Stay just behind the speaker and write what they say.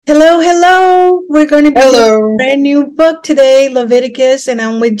Hello, hello. We're going to be doing a Hello. brand new book today, Leviticus, and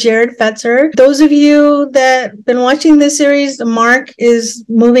I'm with Jared Fetzer. Those of you that have been watching this series, Mark is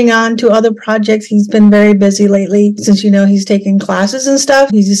moving on to other projects. He's been very busy lately since he's taking classes and stuff.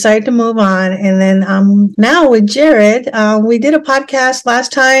 He's decided to move on. And then now with Jared, we did a podcast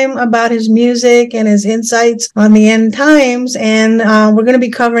last time about his music and his insights on the end times. And we're going to be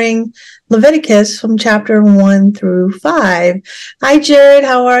covering Leviticus from chapter 1 through 5. Hi, Jared.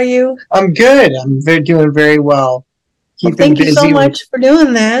 How are you? I'm good. Doing very well. Well, thank you so much for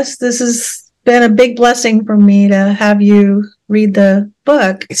doing this. This has been a big blessing for me to have you read the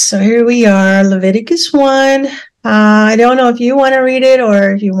book. So here we are, Leviticus 1. I don't know if you want to read it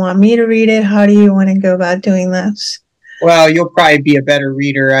or if you want me to read it. How do you want to go about doing this? Well, you'll probably be a better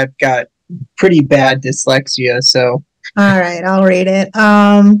reader. I've got pretty bad dyslexia, so. All right, I'll read it.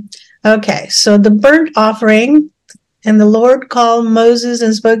 Okay, so the burnt offering, and the Lord called Moses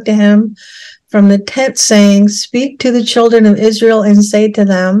and spoke to him from the tent, saying, "Speak to the children of Israel and say to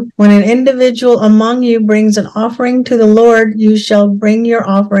them, when an individual among you brings an offering to the Lord, you shall bring your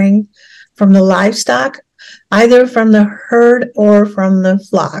offering from the livestock, either from the herd or from the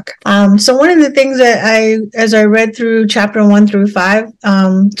flock." So one of the things that as I read through chapter 1 through 5,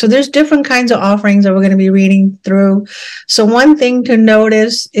 so there's different kinds of offerings that we're going to be reading through. So one thing to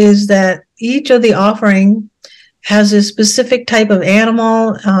notice is that each of the offering has a specific type of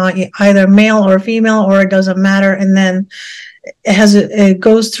animal, either male or female, or it doesn't matter. And then it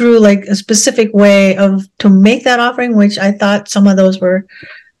goes through like a specific way to make that offering, which I thought some of those were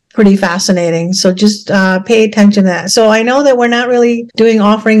pretty fascinating. So just pay attention to that. So I know that we're not really doing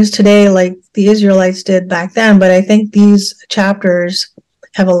offerings today like the Israelites did back then, but I think these chapters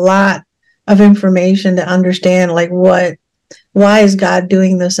have a lot of information to understand, like why is God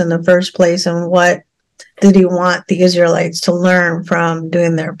doing this in the first place, and what did he want the Israelites to learn from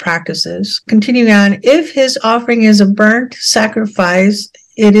doing their practices. Continuing on, if his offering is a burnt sacrifice,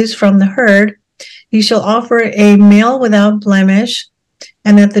 it is from the herd, he shall offer a male without blemish,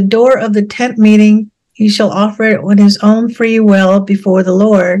 and at the door of the tent meeting he shall offer it with his own free will before the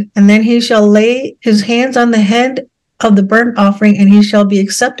Lord. And then he shall lay his hands on the head of the burnt offering, and he shall be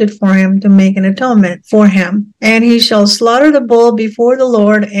accepted for him to make an atonement for him. And he shall slaughter the bull before the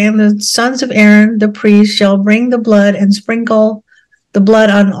Lord, and the sons of Aaron the priest shall bring the blood and sprinkle the blood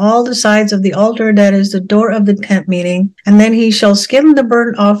on all the sides of the altar that is the door of the tent meeting. And then he shall skin the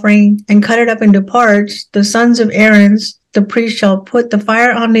burnt offering and cut it up into parts. The sons of Aaron's the priest shall put the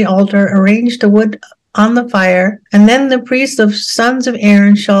fire on the altar, arrange the wood on the fire, and then the priest of sons of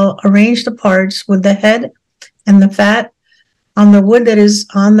Aaron shall arrange the parts with the head and the fat on the wood that is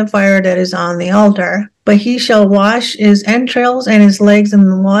on the fire that is on the altar. But he shall wash his entrails and his legs in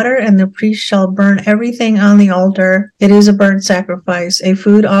the water, and the priest shall burn everything on the altar. It is a burnt sacrifice, a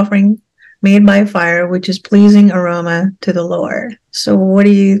food offering made by fire, which is pleasing aroma to the Lord. So what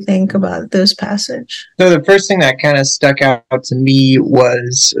do you think about this passage? So the first thing that kind of stuck out to me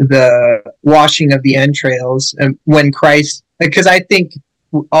was the washing of the entrails. And when Christ, because I think,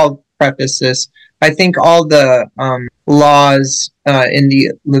 I'll preface this, I think all the laws in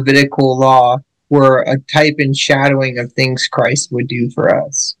the Levitical law were a type and shadowing of things Christ would do for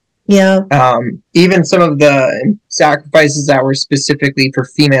us. Yeah. Even some of the sacrifices that were specifically for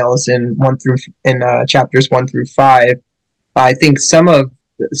females in chapters 1 through 5, I think some of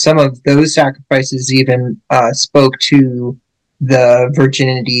those sacrifices even spoke to the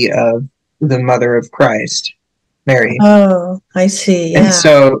virginity of the mother of Christ, Mary. Oh, I see. Yeah. And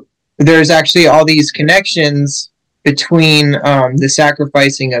so there's actually all these connections between the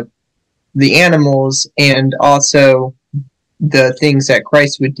sacrificing of the animals and also the things that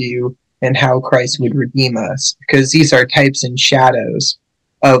Christ would do and how Christ would redeem us, because these are types and shadows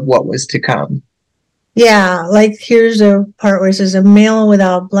of what was to come. Yeah, like here's the part where it says a male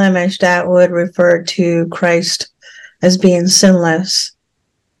without blemish. That would refer to Christ as being sinless,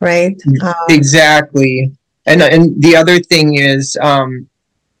 right? Exactly. And the other thing is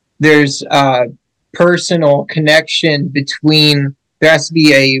there's a personal connection between, there has to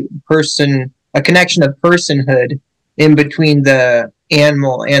be a connection of personhood in between the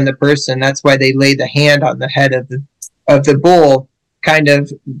animal and the person. That's why they lay the hand on the head of the bull, kind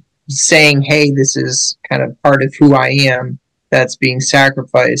of saying, hey, this is kind of part of who I am that's being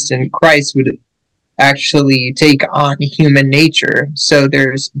sacrificed. And Christ would actually take on human nature. So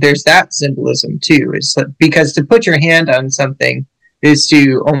there's that symbolism too. It's like, because to put your hand on something is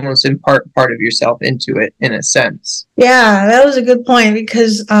to almost impart part of yourself into it, in a sense. Yeah, that was a good point,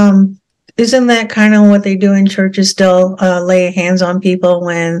 because isn't that kind of what they do in churches still, lay hands on people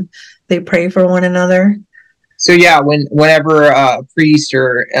when they pray for one another? So yeah, whenever a priest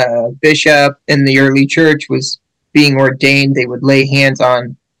or a bishop in the early church was being ordained, they would lay hands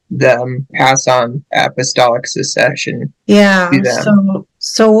on them, pass on apostolic succession to Yeah. them.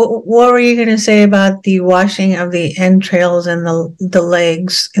 So what were you going to say about the washing of the entrails and the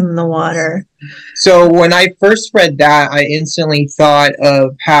legs in the water? So when I first read that, I instantly thought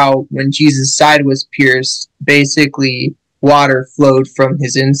of how when Jesus' side was pierced, basically water flowed from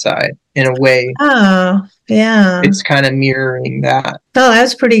his inside. In a way, Oh, yeah. it's kind of mirroring that. Oh,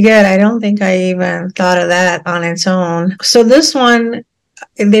 that's pretty good. I don't think I even thought of that on its own. So this one,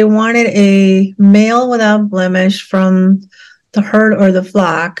 they wanted a male without blemish from the herd or the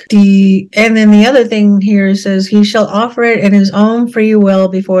flock. And then the other thing here says he shall offer it in his own free will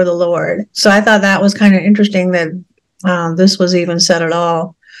before the Lord. So I thought that was kind of interesting that this was even said at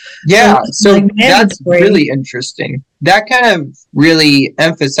all. Yeah, so like that's mandatory. really interesting. That kind of really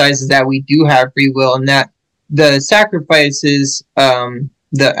emphasizes that we do have free will, and that the sacrifices,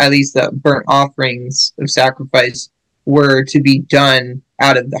 at least the burnt offerings of sacrifice, were to be done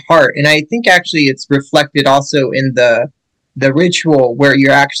out of the heart. And I think actually it's reflected also in the ritual where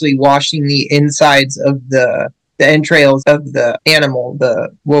you're actually washing the insides of the entrails of the animal.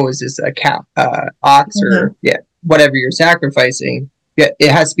 What was this, a cow, ox, or yeah, whatever you're sacrificing.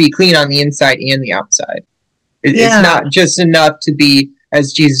 It has to be clean on the inside and the outside. It's not just enough to be,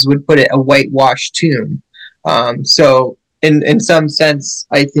 as Jesus would put it, a whitewashed tomb. So in some sense,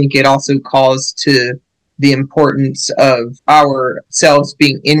 I think it also calls to the importance of ourselves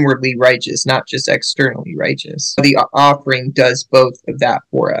being inwardly righteous, not just externally righteous. The offering does both of that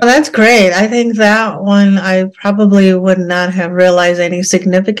for us. Well, that's great. I think that one, I probably would not have realized any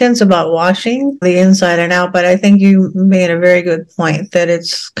significance about washing the inside and out, but I think you made a very good point that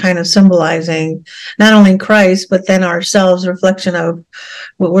it's kind of symbolizing not only Christ, but then ourselves, reflection of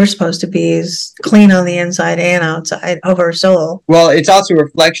what we're supposed to be is clean on the inside and outside of our soul. Well, it's also a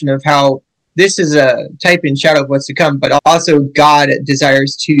reflection of how this is a type and shadow of what's to come, but also God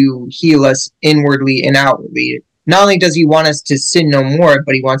desires to heal us inwardly and outwardly. Not only does he want us to sin no more,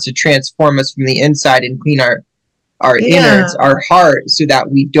 but he wants to transform us from the inside and clean our innards, our heart, so that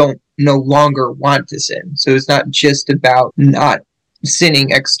we don't no longer want to sin. So it's not just about not sinning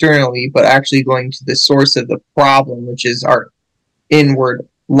externally, but actually going to the source of the problem, which is our inward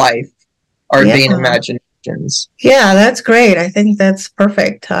life, our vain imaginations. Yeah, that's great. I think that's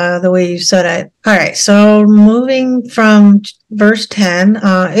perfect, the way you said it. All right, so moving from verse 10,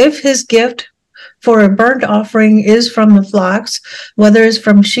 if his gift for a burnt offering is from the flocks, whether it's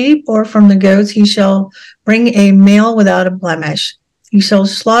from sheep or from the goats, he shall bring a male without a blemish. He shall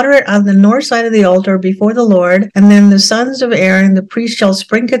slaughter it on the north side of the altar before the Lord, and then the sons of Aaron, the priest, shall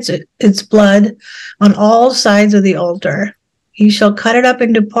sprinkle its blood on all sides of the altar. He shall cut it up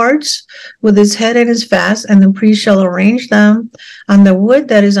into parts with his head and his fast, and the priest shall arrange them on the wood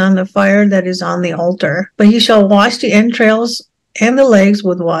that is on the fire that is on the altar. But he shall wash the entrails and the legs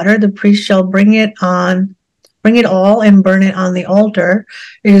with water. The priest shall bring it all and burn it on the altar.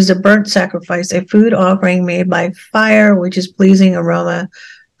 It is a burnt sacrifice, a food offering made by fire, which is pleasing aroma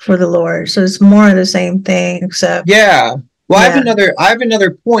for the Lord. So it's more of the same thing, except Well, I have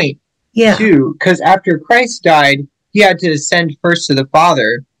another point too, because after Christ died, he had to ascend first to the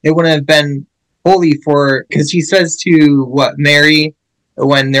Father. It wouldn't have been holy because he says to Mary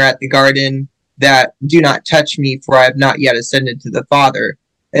when they're at the garden that do not touch me, for I have not yet ascended to the Father.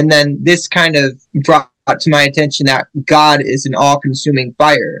 And then this kind of brought to my attention that God is an all-consuming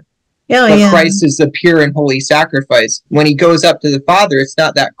fire. Christ is the pure and holy sacrifice. When he goes up to the Father, it's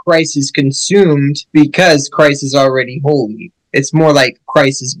not that Christ is consumed because Christ is already holy. It's more like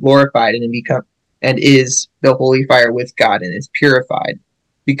Christ is glorified and is the holy fire with God and is purified.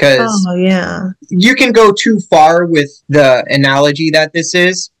 Because you can go too far with the analogy that this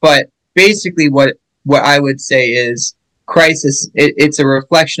is, but basically what I would say is it's a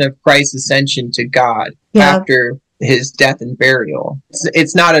reflection of Christ's ascension to God after his death and burial.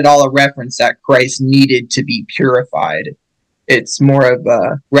 It's not at all a reference that Christ needed to be purified. It's more of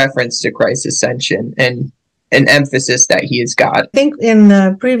a reference to Christ's ascension and an emphasis that he is God. I think in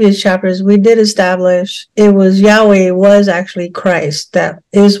the previous chapters, we did establish Yahweh was actually Christ that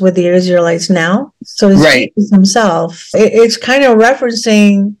is with the Israelites now. So it's Jesus himself. It's kind of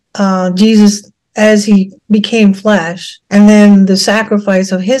referencing Jesus as he became flesh. And then the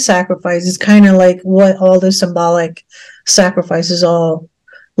sacrifice of his sacrifice is kind of like what all the symbolic sacrifice is all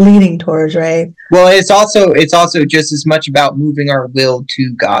leading towards, right? Well, it's also just as much about moving our will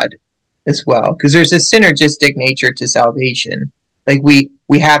to God as well, because there's a synergistic nature to salvation. Like we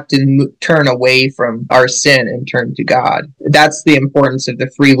have to turn away from our sin and turn to God. That's the importance of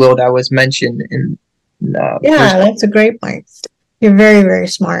the free will that was mentioned in Yeah, that's a great point. You're very, very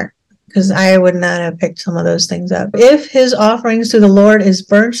smart, because I would not have picked some of those things up. If his offerings to the Lord is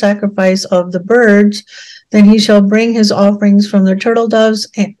burnt sacrifice of the birds, then he shall bring his offerings from the turtle doves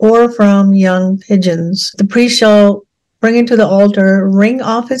or from young pigeons. The priest shall bring it to the altar, wring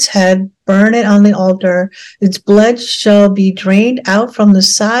off its head, burn it on the altar. Its blood shall be drained out from the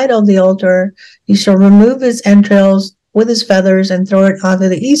side of the altar. He shall remove its entrails with his feathers and throw it onto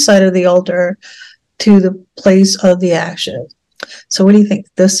the east side of the altar to the place of the ashes. So what do you think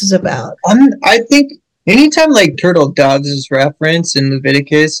this is about? I think anytime like turtle doves is referenced in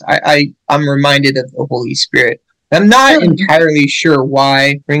Leviticus, I'm reminded of the Holy Spirit. I'm not entirely sure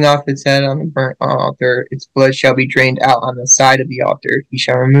why. Bring off its head on the burnt altar. Its blood shall be drained out on the side of the altar. He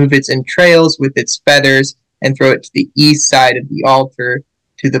shall remove its entrails with its feathers and throw it to the east side of the altar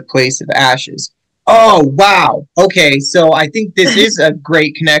to the place of ashes. Oh, wow. Okay, so I think this is a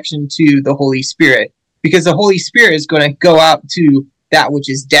great connection to the Holy Spirit, because the Holy Spirit is going to go out to that which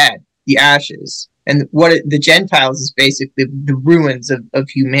is dead, the ashes. And the Gentiles is basically the ruins of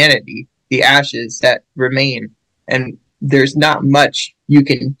humanity, the ashes that remain. And there's not much you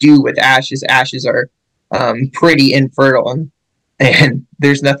can do with ashes. Ashes are pretty infertile, and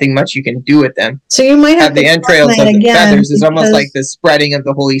there's nothing much you can do with them. So you might have the entrails of the feathers is almost like the spreading of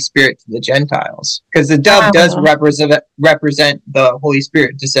the Holy Spirit to the Gentiles, because the dove does represent the Holy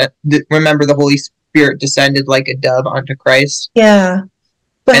Spirit. Remember, the Holy Spirit descended like a dove onto Christ. Yeah.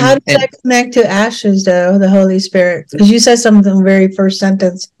 But how does that connect to ashes, though, the Holy Spirit? Because you said something in the very first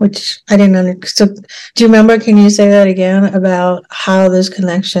sentence, which I didn't understand. So, do you remember? Can you say that again about how this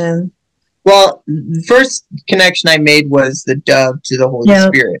connection? Well, the first connection I made was the dove to the Holy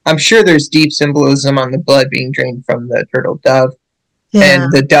Spirit. I'm sure there's deep symbolism on the blood being drained from the turtle dove,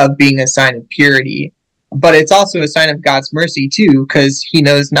 and the dove being a sign of purity. But it's also a sign of God's mercy, too, because he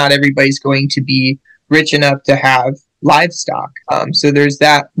knows not everybody's going to be rich enough to have livestock. So there's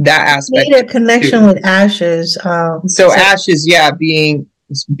that aspect. Made a connection with ashes. So ashes, being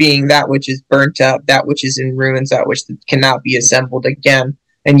that which is burnt up, that which is in ruins, that which cannot be assembled again.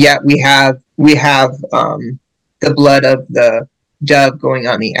 And yet we have the blood of the dove going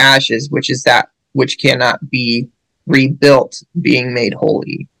on the ashes, which is that which cannot be rebuilt, being made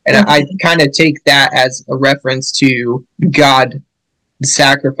holy. And I kind of take that as a reference to God, the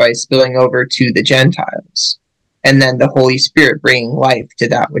sacrifice spilling over to the Gentiles, and then the Holy Spirit bringing life to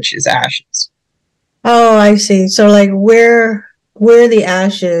that which is ashes. Oh, I see. So like where the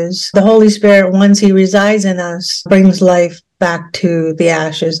ashes, the Holy Spirit, once he resides in us, brings life back to the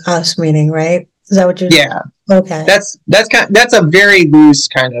ashes, us meaning, right? Is that what you're saying? Yeah. Okay. That's a very loose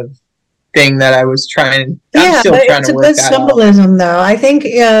kind of thing that I was trying. I'm still trying to work that out. It's a good symbolism, though. I think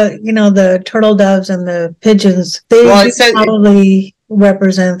the turtle doves and the pigeons, they probably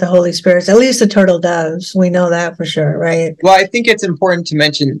represent the Holy Spirit. At least the turtle doves, we know that for sure, right? Well, I think it's important to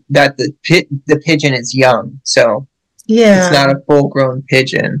mention that the pigeon is young, so it's not a full-grown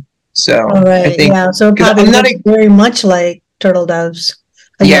pigeon. So I think so it probably looks very much like turtle doves.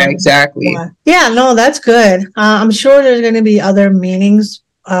 Yeah, exactly. Yeah, no, that's good. I'm sure there's going to be other meanings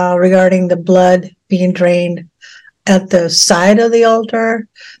regarding the blood being drained at the side of the altar.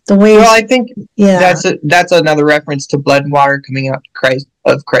 I think that's another reference to blood and water coming out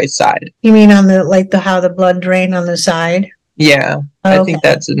of Christ's side. You mean on how the blood drained on the side? Yeah, okay. I think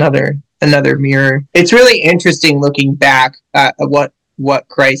that's another mirror. It's really interesting looking back at what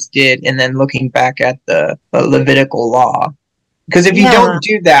Christ did, and then looking back at the Levitical law. Because if you don't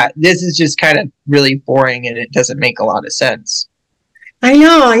do that, this is just kind of really boring, and it doesn't make a lot of sense. I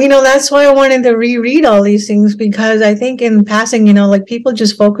know, that's why I wanted to reread all these things, because I think in passing, people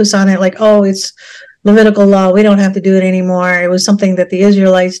just focus on it like, oh, it's Levitical law, we don't have to do it anymore. It was something that the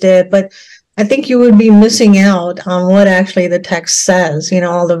Israelites did. But I think you would be missing out on what actually the text says,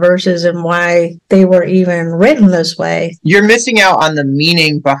 all the verses and why they were even written this way. You're missing out on the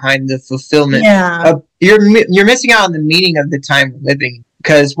meaning behind the fulfillment. Yeah. You're missing out on the meaning of the time we're living,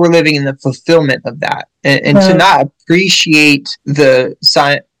 because we're living in the fulfillment of that. And to not appreciate the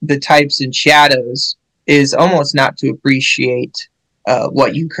types and shadows is almost not to appreciate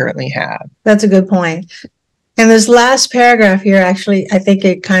what you currently have. That's a good point. And this last paragraph here, actually, I think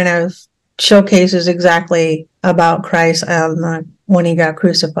it kind of showcases exactly about Christ when he got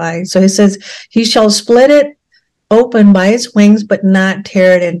crucified. So he says, he shall split it open by its wings, but not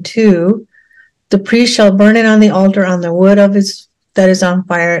tear it in two. The priest shall burn it on the altar on the wood that is on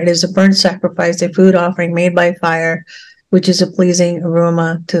fire. It is a burnt sacrifice, a food offering made by fire, which is a pleasing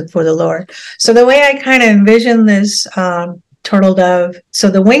aroma for the Lord. So the way I kind of envision this turtle dove, so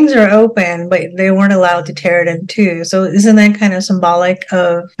the wings are open, but they weren't allowed to tear it in two. So isn't that kind of symbolic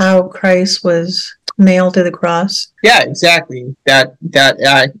of how Christ was nailed to the cross. Yeah, exactly. That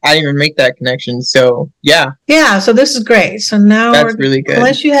I didn't even make that connection. So yeah, So this is great. So now, that's really good.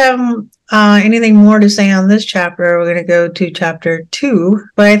 unless you have anything more to say on this chapter, we're going to go to chapter 2.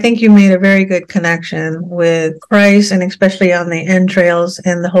 But I think you made a very good connection with Christ, and especially on the entrails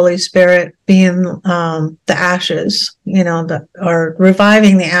and the Holy Spirit being the ashes, or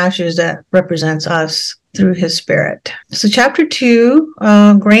reviving the ashes that represents us through his spirit. So chapter 2,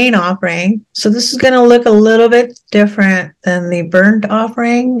 grain offering. So this is going to look a little bit different than the burnt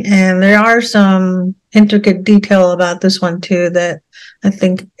offering. And there are some intricate detail about this one too that I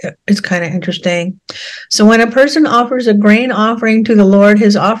think is kind of interesting. So when a person offers a grain offering to the Lord,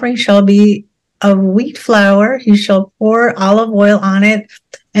 his offering shall be of wheat flour. He shall pour olive oil on it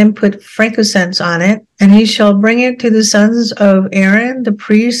and put frankincense on it, and he shall bring it to the sons of Aaron, the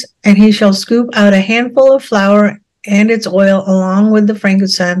priest, and he shall scoop out a handful of flour and its oil along with the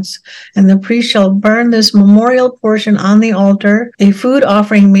frankincense, and the priest shall burn this memorial portion on the altar, a food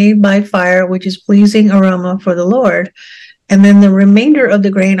offering made by fire, which is pleasing aroma for the Lord. And then the remainder of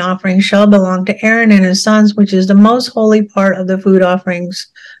the grain offering shall belong to Aaron and his sons, which is the most holy part of the food offerings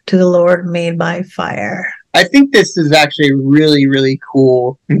to the Lord made by fire. I think this is actually really, really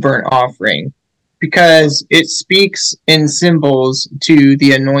cool burnt offering because it speaks in symbols to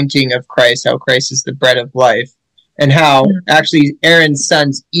the anointing of Christ, how Christ is the bread of life, and how actually Aaron's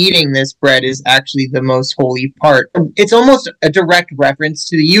sons eating this bread is actually the most holy part. It's almost a direct reference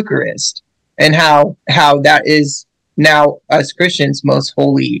to the Eucharist and how that is now us Christians' most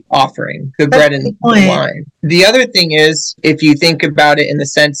holy offering, the bread and the wine. The other thing is, if you think about it in the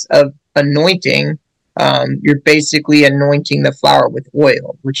sense of anointing, you're basically anointing the flour with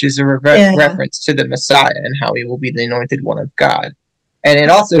oil, which is a reference to the Messiah and how he will be the anointed one of God. And it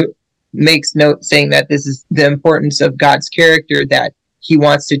also makes note saying that this is the importance of God's character, that he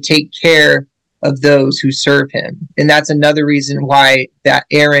wants to take care of those who serve him. And that's another reason why that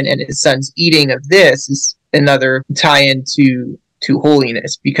Aaron and his sons eating of this is another tie-in to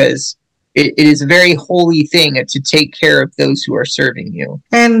holiness, because it is a very holy thing to take care of those who are serving you.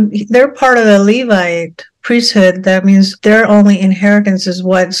 And they're part of the Levite priesthood. That means their only inheritance is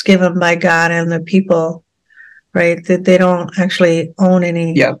what's given by God and the people, right? That they don't actually own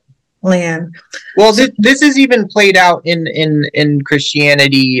any land. Well, this is even played out in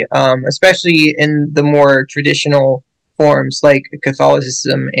Christianity, especially in the more traditional forms like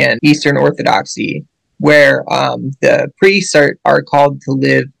Catholicism and Eastern Orthodoxy, where the priests are called to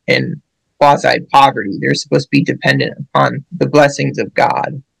live in quasi-poverty. They're supposed to be dependent upon the blessings of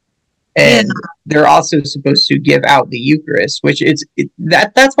God. And they're also supposed to give out the Eucharist, which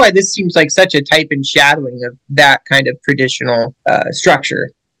that's why this seems like such a type and shadowing of that kind of traditional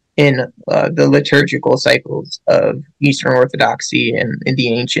structure in the liturgical cycles of Eastern Orthodoxy and in the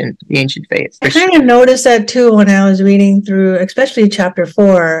ancient faith. I kind of noticed that too when I was reading through, especially chapter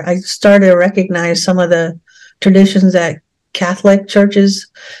 4. I started to recognize some of the traditions that Catholic churches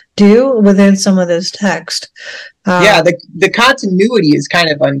do within some of this text. The continuity is kind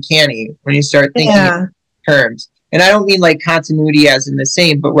of uncanny when you start thinking in terms. And I don't mean like continuity as in the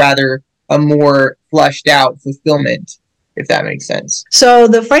same, but rather a more fleshed out fulfillment, if that makes sense. So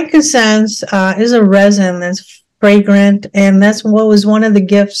the frankincense is a resin that's fragrant, and that's what was one of the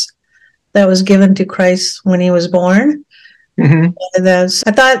gifts that was given to Christ when he was born. Mm-hmm.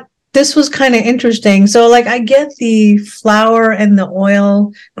 I thought this was kind of interesting. So, like, I get the flour and the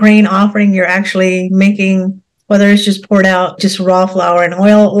oil grain offering you're actually making, whether it's just poured out, just raw flour and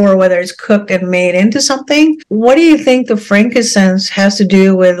oil, or whether it's cooked and made into something. What do you think the frankincense has to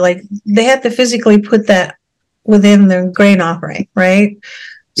do with, like, they have to physically put that within the grain offering, right?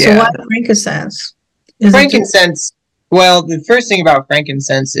 So why frankincense? Frankincense, well, the first thing about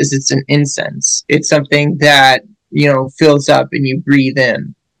frankincense is it's an incense. It's something that, fills up and you breathe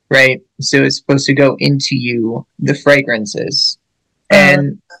in. Right, so it's supposed to go into you, the fragrances,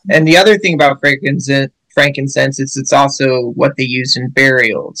 and the other thing about frankincense is it's also what they use in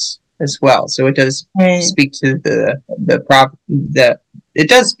burials as well. So it does speak to it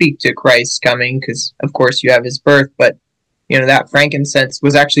does speak to Christ's coming, because of course you have his birth, but that frankincense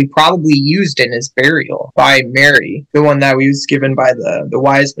was actually probably used in his burial by Mary, the one that was given by the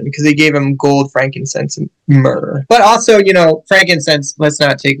wise men, because they gave him gold, frankincense, and myrrh. But also, frankincense, let's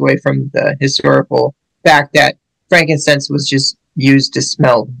not take away from the historical fact that frankincense was just used to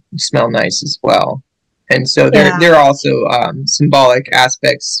smell nice as well. And so there are also symbolic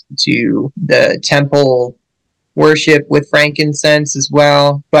aspects to the temple worship with frankincense as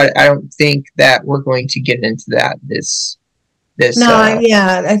well. But I don't think that we're going to get into that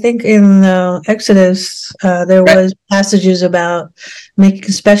I think in Exodus there was passages about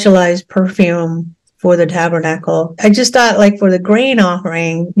making specialized perfume for the tabernacle. I just thought, like, for the grain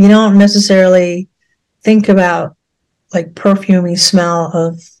offering, you don't necessarily think about like perfumey smell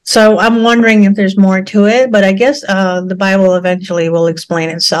of. So I'm wondering if there's more to it, but I guess the Bible eventually will explain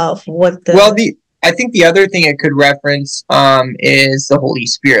itself. I think the other thing it could reference is the Holy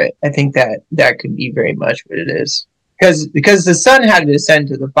Spirit. I think that could be very much what it is, because the Son had to descend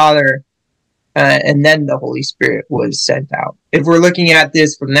to the Father, and then the Holy Spirit was sent out. If we're looking at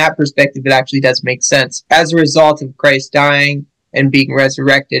this from that perspective, it actually does make sense. As a result of Christ dying and being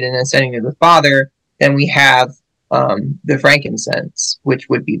resurrected and ascending to the Father, then we have the frankincense, which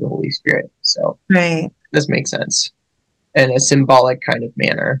would be the Holy Spirit. So right. This makes sense in a symbolic kind of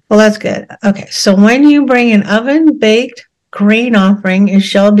manner. Well, that's good. Okay, so when you bring an oven-baked grain offering, it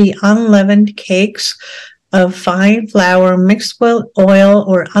shall be unleavened cakes of fine flour mixed with oil,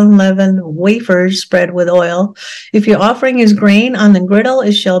 or unleavened wafers spread with oil. If your offering is grain on the griddle,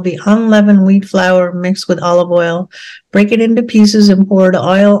 it shall be unleavened wheat flour mixed with olive oil. Break it into pieces and pour the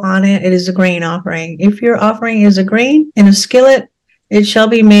oil on it. It is a grain offering. If your offering is a grain in a skillet, it shall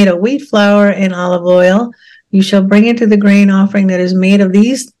be made of wheat flour and olive oil. You shall bring it to the grain offering that is made of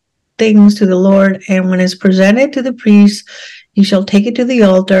these things to the Lord, and when it is presented to the priest, you shall take it to the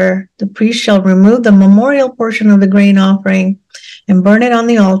altar. The priest shall remove the memorial portion of the grain offering and burn it on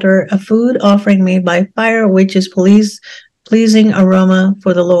the altar, a food offering made by fire, which is pleasing aroma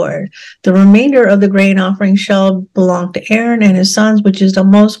for the Lord. The remainder of the grain offering shall belong to Aaron and his sons, which is the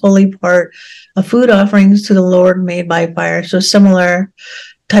most holy part of food offerings to the Lord made by fire. So similar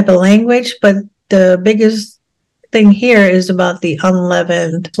type of language, but the biggest thing here is about the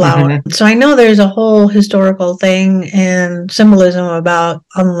unleavened flour. Mm-hmm. So I know there's a whole historical thing and symbolism about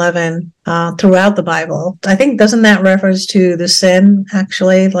unleavened throughout the Bible. I think, doesn't that reference to the sin,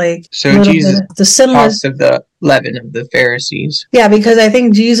 actually? Like, so Jesus the sinless talks of the leaven of the Pharisees. Yeah, because I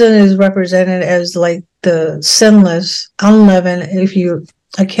think Jesus is represented as like the sinless, unleavened. If you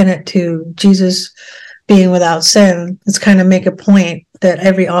akin it to Jesus being without sin, it's kind of make a point that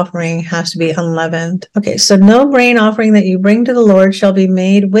every offering has to be unleavened. Okay, so no grain offering that you bring to the Lord shall be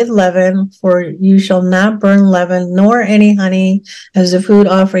made with leaven, for you shall not burn leaven, nor any honey as a food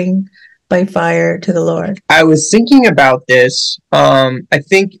offering by fire to the Lord. I was thinking about this. I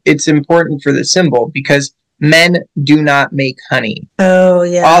think it's important for the symbol because men do not make honey. Oh,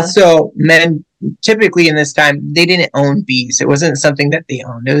 yeah. Also, men typically in this time, they didn't own bees. It wasn't something that they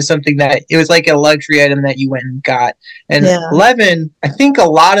owned. It was something that, it was like a luxury item that you went and got. And leaven, I think a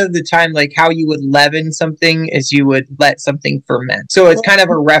lot of the time, like how you would leaven something is you would let something ferment. So it's kind of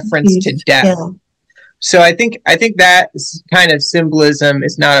a reference to death. Yeah. So I think that kind of symbolism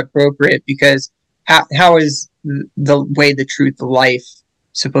is not appropriate, because how is the way, the truth, the life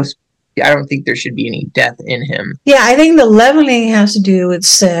supposed to, I don't think there should be any death in him. Yeah, I think the leavening has to do with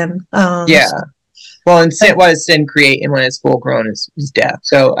sin. Yeah. Well, and sin, what does sin create? And when it's full grown is death.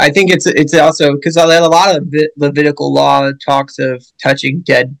 So I think it's also, because a lot of Levitical law talks of touching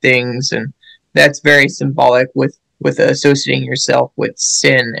dead things, and that's very symbolic with associating yourself with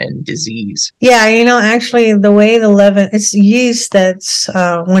sin and disease. Yeah, actually the way the leaven, it's yeast that's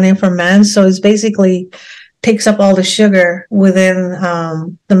when it ferments, so it's basically takes up all the sugar within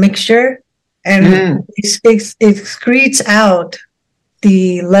the mixture, and it excretes out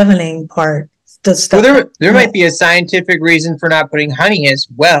the leavening part. The stuff. Well, there might be a scientific reason for not putting honey as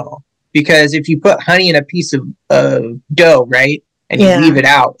well, because if you put honey in a piece of dough, right, and you leave it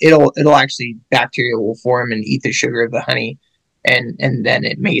out, it'll actually, bacteria will form and eat the sugar of the honey, and then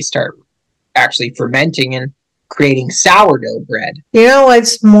it may start actually fermenting and creating sourdough bread.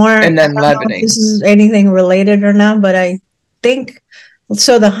 What's more, and then leavening. This is anything related or not, but I think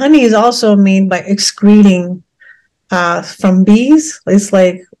so. The honey is also made by excreting from bees. It's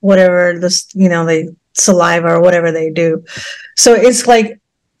like whatever this, they saliva or whatever they do. So it's like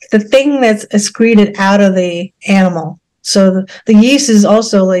the thing that's excreted out of the animal. So the yeast is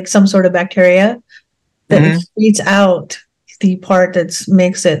also like some sort of bacteria that excretes out the part that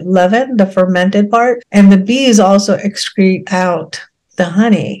makes it leaven, the fermented part, and the bees also excrete out the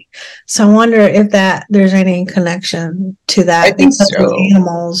honey. So I wonder if there's any connection to that. I think so.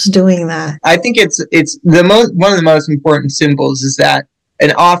 Animals doing that. I think it's one of the most important symbols is that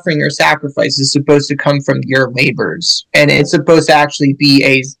an offering or sacrifice is supposed to come from your labors, and it's supposed to actually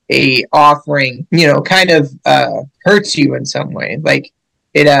be a offering. Kind of hurts you in some way. Like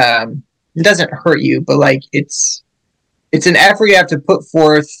it doesn't hurt you, but like it's an effort you have to put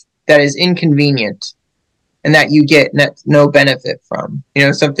forth that is inconvenient and that you get no benefit from.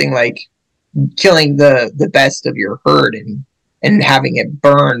 Something like killing the best of your herd and having it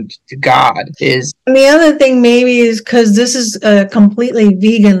burned to God is. And the other thing maybe is because this is a completely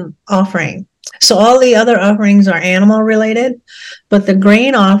vegan offering. So all the other offerings are animal related, but the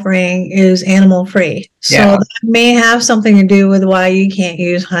grain offering is animal free. So that may have something to do with why you can't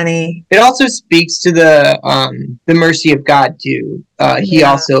use honey. It also speaks to the mercy of God too. He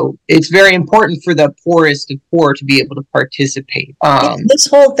also, it's very important for the poorest of poor to be able to participate. This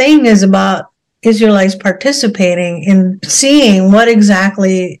whole thing is about Israelites participating in seeing what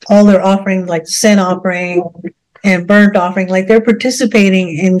exactly all their offerings, like sin offering and burnt offering, like they're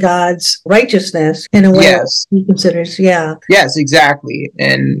participating in God's righteousness in a way that he considers. Yes, exactly.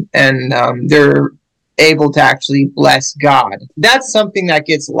 And they're able to actually bless God. That's something that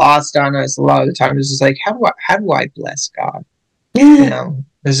gets lost on us a lot of the time. It's just like, how do I bless God? You know,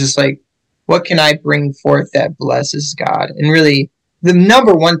 it's just like, what can I bring forth that blesses God? And really, the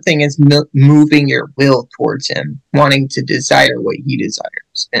number one thing is moving your will towards him, wanting to desire what he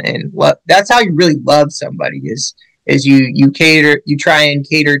desires. And that's how you really love somebody is you try and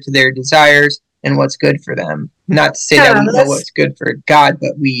cater to their desires and what's good for them. Not to say that we know what's good for God,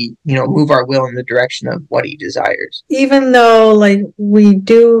 but we, move our will in the direction of what he desires. Even though like we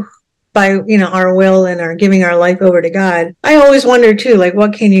do by, our will and our giving our life over to God, I always wonder too, like,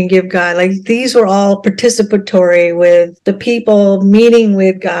 what can you give God? Like, these were all participatory with the people meeting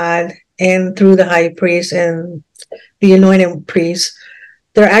with God and through the high priest and the anointed priest.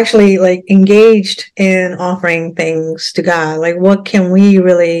 They're actually like engaged in offering things to God. Like, what can we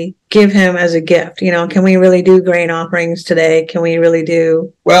really give him as a gift? Can we really do grain offerings today? Can we really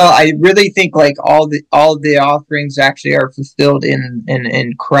do? Well, I really think like all the offerings actually are fulfilled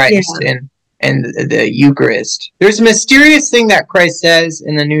in Christ and the Eucharist. There's a mysterious thing that Christ says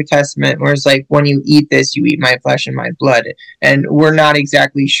in the New Testament where it's like, when you eat this, you eat my flesh and my blood. And we're not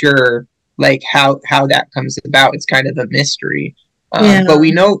exactly sure like how that comes about. It's kind of a mystery. But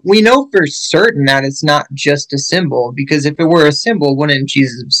we know for certain that it's not just a symbol, because if it were a symbol, wouldn't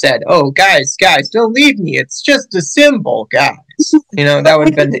Jesus have said, "Oh, guys, don't leave me. It's just a symbol, guys." That would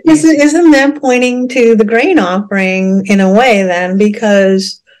have been the Isn't that pointing to the grain offering in a way then?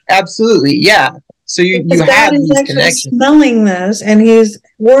 Because absolutely, yeah. So you have these connections. Smelling this, and he's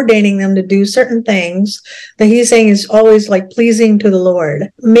ordaining them to do certain things that he's saying is always like pleasing to the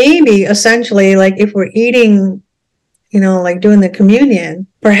Lord. Maybe essentially, like if we're eating, like doing the communion,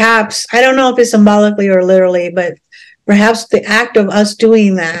 perhaps, I don't know if it's symbolically or literally, but perhaps the act of us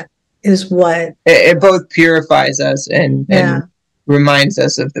doing that is what it both purifies us and reminds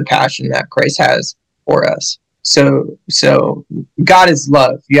us of the passion that Christ has for us. So God is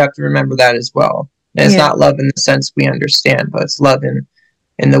love. You have to remember that as well. And it's not love in the sense we understand, but it's love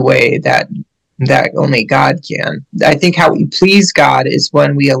in the way that only God can. I think how we please God is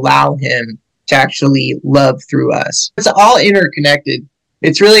when we allow him to actually love through us. It's all interconnected.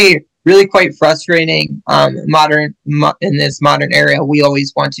 It's really, really quite frustrating. In this modern era, we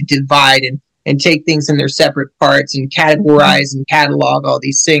always want to divide and take things in their separate parts and categorize and catalog all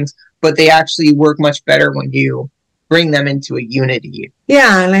these things, but they actually work much better when you bring them into a unity.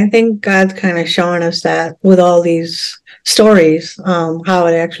 Yeah, and I think God's kind of showing us that with all these stories, how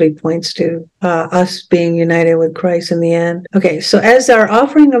it actually points to us being united with Christ in the end. Okay, so as our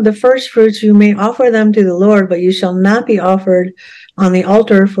offering of the first fruits, you may offer them to the Lord, but you shall not be offered on the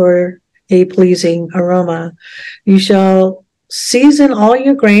altar for a pleasing aroma. You shall season all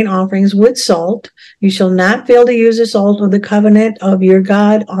your grain offerings with salt. You shall not fail to use the salt of the covenant of your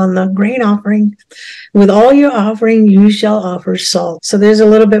God on the grain offering. With all your offering, you shall offer salt. So there's a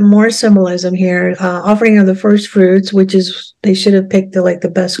little bit more symbolism here. Offering of the first fruits, which is, they should have picked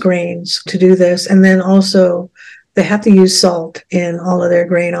the best grains to do this. And then also they have to use salt in all of their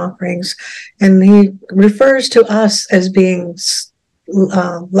grain offerings. And he refers to us as being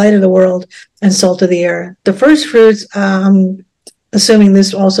light of the world and salt of the earth. The first fruits, assuming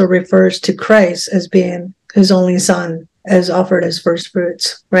this also refers to Christ as being his only son, as offered as first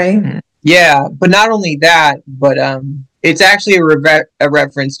fruits, right? Yeah, but not only that, but it's actually a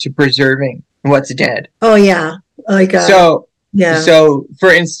reference to preserving what's dead. Oh yeah, So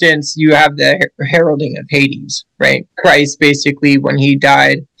for instance, you have the heralding of Hades, right? Christ basically, when he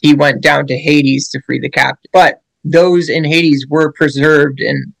died, he went down to Hades to free the captive, but those in Hades were preserved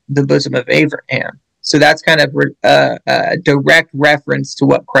in the bosom of Abraham. So that's kind of a direct reference to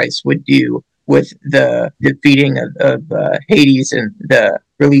what Christ would do with the defeating of Hades and the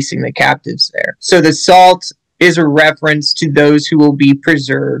releasing the captives there. So the salt is a reference to those who will be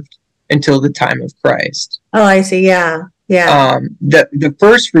preserved until the time of Christ. Oh, I see. Yeah. The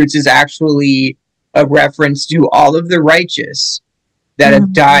first fruits is actually a reference to all of the righteous that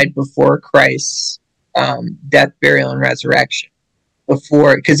have died before Christ's death, burial, and resurrection.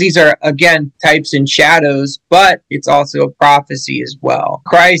 before, because these are, again, types and shadows, but it's also a prophecy as well.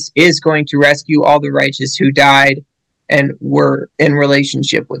 Christ is going to rescue all the righteous who died and were in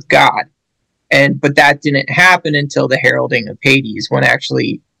relationship with God. But that didn't happen until the heralding of Hades, when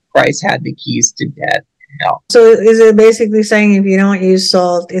actually Christ had the keys to death and hell. So is it basically saying if you don't use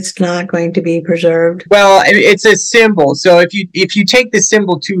salt, it's not going to be preserved? Well, it's a symbol. So if you take the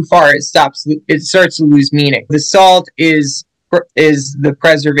symbol too far, it starts to lose meaning. The salt is the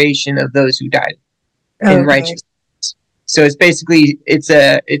preservation of those who died in righteousness. So it's basically it's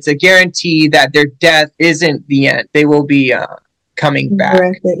a guarantee that their death isn't the end. They will be coming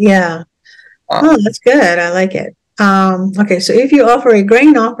back. Yeah. That's good. I like it. Okay, so if you offer a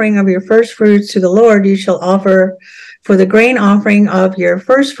grain offering of your first fruits to the Lord, you shall offer for the grain offering of your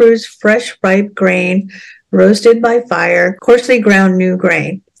first fruits fresh ripe grain, roasted by fire, coarsely ground new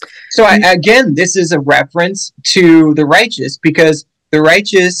grain. So again, this is a reference to the righteous, because the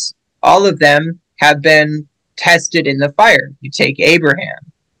righteous, all of them, have been tested in the fire. You take Abraham.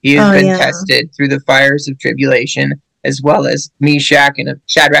 He has been tested through the fires of tribulation, as well as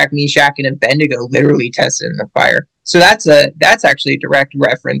Shadrach, Meshach, and Abednego literally tested in the fire. So that's actually a direct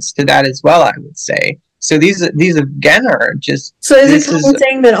reference to that as well, I would say. So these again are just... So is it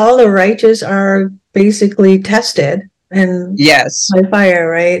saying that all the righteous are basically tested? And yes, by fire,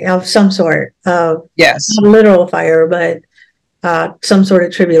 right? Of some sort. Yes. Not literal fire, but some sort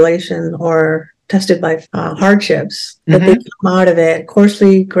of tribulation or tested by hardships. But they come out of it,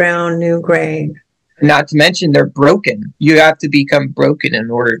 coarsely ground new grain. Not to mention they're broken. You have to become broken in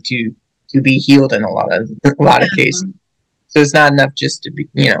order to be healed in a lot of cases. So it's not enough just to be,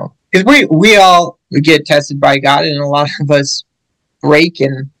 because we all get tested by God, and a lot of us break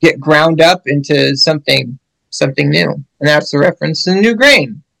and get ground up into something new, and that's the reference to the new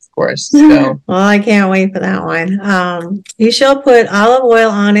grain, of course. So, well, I can't wait for that one. You shall put olive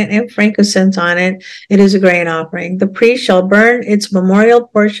oil on it and frankincense on it. It is a grain offering. The priest shall burn its memorial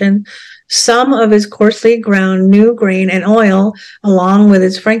portion, some of its coarsely ground new grain and oil, along with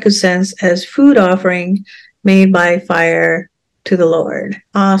its frankincense, as food offering made by fire to the Lord.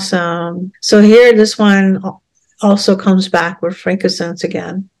 Awesome. So here, this one also comes back with frankincense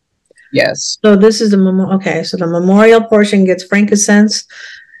again. Yes. So this is so the memorial portion gets frankincense,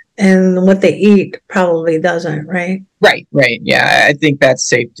 and what they eat probably doesn't, right? Right. Yeah, I think that's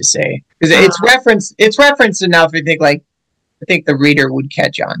safe to say, because it's referenced enough. I think the reader would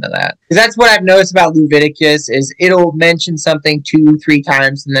catch on to that, because that's what I've noticed about Leviticus is it'll mention something 2-3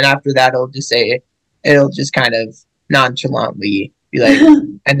 times, and then after that it'll just kind of nonchalantly be like,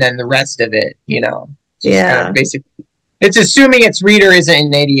 and then the rest of it, kind of basically. It's assuming its reader isn't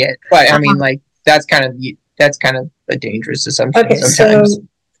an idiot, but I mean, that's kind of a dangerous assumption sometimes. So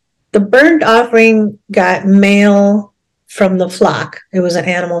the burnt offering got male from the flock. It was an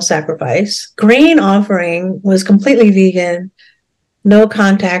animal sacrifice. Grain offering was completely vegan, no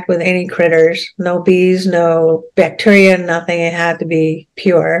contact with any critters, no bees, no bacteria, nothing. It had to be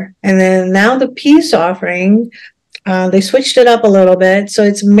pure. And then now the peace offering, they switched it up a little bit, so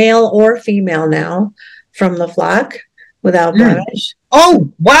it's male or female now from the flock, without blemish.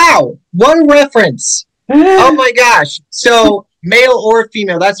 Oh, wow. What a reference. Oh my gosh. So male or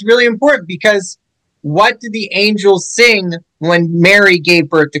female, that's really important, because what did the angels sing when Mary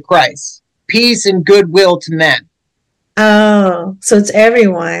gave birth to Christ? Peace and goodwill to men. Oh, so it's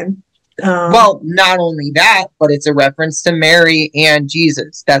everyone. Well, not only that, but it's a reference to Mary and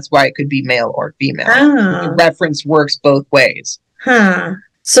Jesus. That's why it could be male or female. The reference works both ways.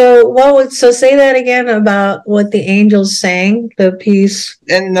 So say that again about what the angels sang, the piece.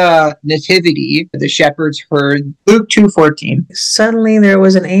 In the Nativity, the shepherds heard Luke 2:14. Suddenly there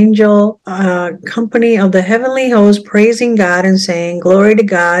was an angel, company of the heavenly host, praising God and saying, "Glory to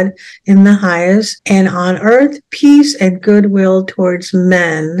God in the highest, and on earth peace and goodwill towards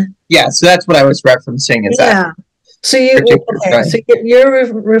men." Yeah, so that's what I was referencing. So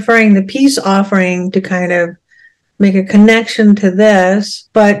you're referring the peace offering to kind of make a connection to this,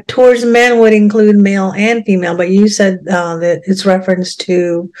 but towards men would include male and female. But you said that it's reference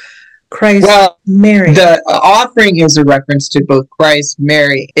to Christ, Mary. The offering is a reference to both Christ,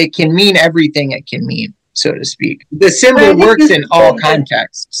 Mary. It can mean everything it can mean, so to speak. The symbol works in all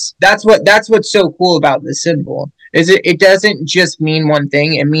contexts. That's what's so cool about the symbol. Is it doesn't just mean one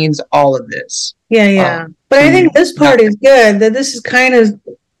thing; it means all of this. Yeah. But I think this part is good. That this is kind of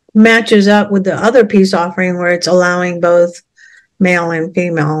matches up with the other peace offering where it's allowing both male and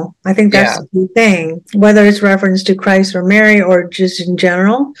female. I think that's the key thing, whether it's reference to Christ or Mary or just in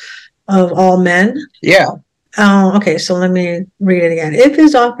general of all men. Yeah. Okay, so let me read it again. If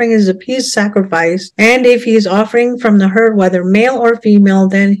his offering is a peace sacrifice, and if he is offering from the herd, whether male or female,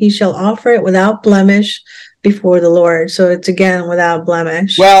 then he shall offer it without blemish before the Lord. So it's again without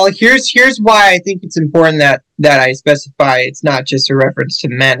blemish. Well, here's why I think it's important that I specify it's not just a reference to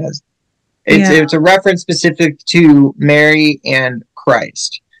men. It's a reference specific to Mary and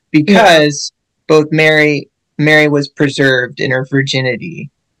Christ, because both Mary was preserved in her virginity.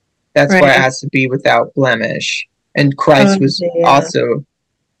 That's why it has to be without blemish. And Christ was also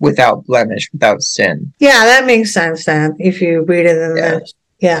without blemish, without sin. Yeah, that makes sense then, if you read it in this.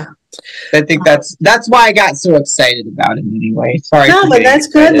 Yeah. I think that's why I got so excited about it anyway. Sorry. No, but that's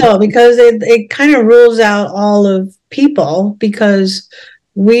good though, because it kind of rules out all of people, because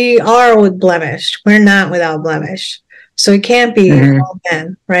we are with blemish. We're not without blemish. So it can't be all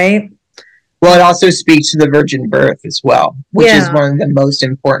men, right? Well, it also speaks to the virgin birth as well, which is one of the most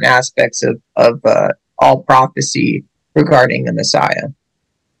important aspects of all prophecy regarding the Messiah.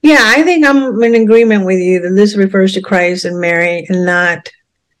 Yeah, I think I'm in agreement with you that this refers to Christ and Mary and not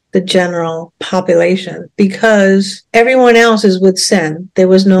the general population, because everyone else is with sin. There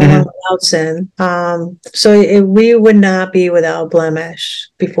was no one without sin. So we would not be without blemish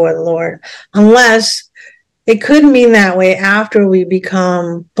before the Lord, unless it could mean that way after we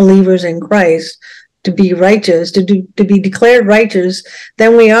become believers in Christ, to be righteous, to be declared righteous.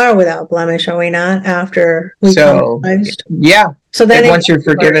 Then we are without blemish, are we not? After we come to Christ. Yeah. So then once you're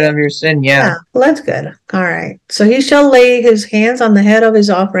forgiven of your sin, well, that's good. All right. So he shall lay his hands on the head of his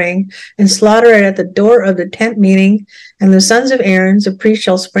offering and slaughter it at the door of the tent meeting. And the sons of Aaron, the priest,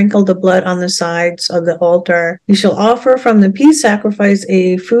 shall sprinkle the blood on the sides of the altar. He shall offer from the peace sacrifice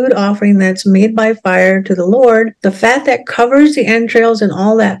a food offering that's made by fire to the Lord, the fat that covers the entrails and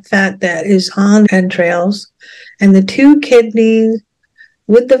all that fat that is on the entrails, and the 2 kidneys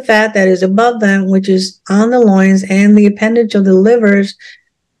with the fat that is above them, which is on the loins, and the appendage of the livers,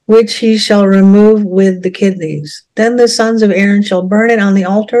 which he shall remove with the kidneys. Then the sons of Aaron shall burn it on the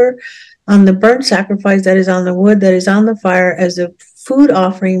altar, on the burnt sacrifice that is on the wood that is on the fire, as a food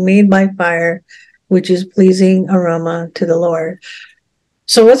offering made by fire, which is pleasing aroma to the Lord.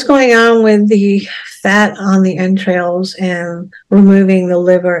 So what's going on with the fat on the entrails and removing the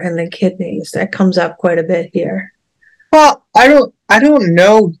liver and the kidneys? That comes up quite a bit here. Well, I don't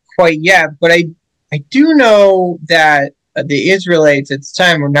know quite yet, but I do know that the Israelites at the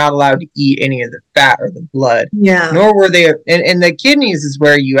time were not allowed to eat any of the fat or the blood. Yeah. Nor were they, and the kidneys is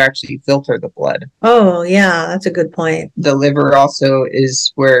where you actually filter the blood. Oh, yeah, that's a good point. The liver also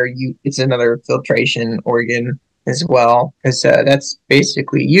is where it's another filtration organ as well, because that's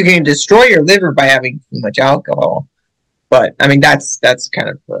basically, you can destroy your liver by having too much alcohol. But I mean, that's kind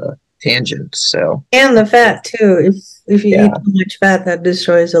of a tangent. So, and the fat too. If you eat too much fat, that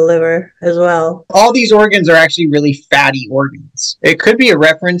destroys the liver as well. All these organs are actually really fatty organs. It could be a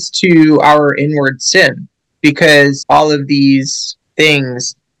reference to our inward sin, because all of these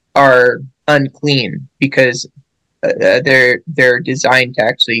things are unclean, because they're designed to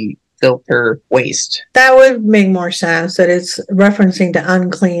actually filter waste. That would make more sense, that it's referencing to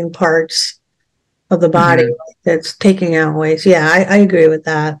unclean parts of the body that's taking out waste. Yeah, I agree with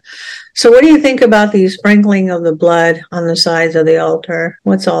that. So what do you think about the sprinkling of the blood on the sides of the altar?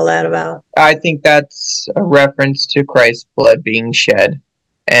 What's all that about? I think that's a reference to Christ's blood being shed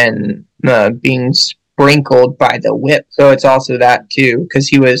and being sprinkled by the whip. So it's also that too, because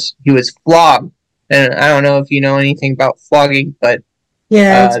he was flogged. And I don't know if you know anything about flogging, but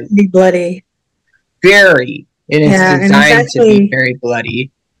yeah, it's pretty bloody. Very. It is designed to be very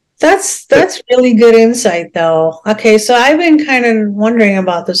bloody. That's really good insight, though. Okay, so I've been kind of wondering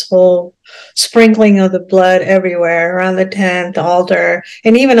about this whole sprinkling of the blood everywhere around the tent, the altar,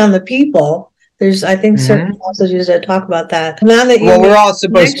 and even on the people. There's, I think, certain passages that talk about that. Now that we're all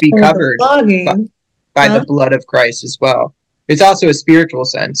supposed to be covered by the blood of Christ as well. It's also a spiritual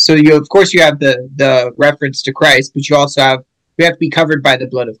sense. So of course you have the reference to Christ, but you also we have to be covered by the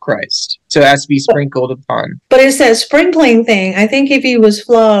blood of Christ. So it has to be sprinkled upon. But it's that sprinkling thing. I think if he was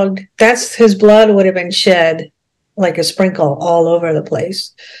flogged, his blood would have been shed like a sprinkle all over the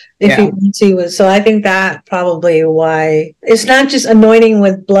place. He was. So I think that probably why it's not just anointing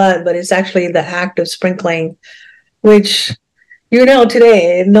with blood, but it's actually the act of sprinkling, which,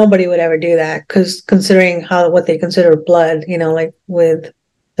 today nobody would ever do that, because considering what they consider blood, like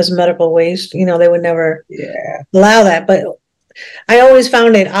as medical waste, they would never allow that. But I always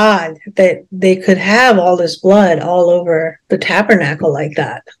found it odd that they could have all this blood all over the tabernacle like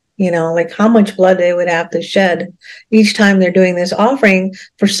that. Like how much blood they would have to shed each time they're doing this offering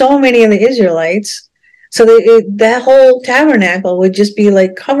for so many of the Israelites. So that whole tabernacle would just be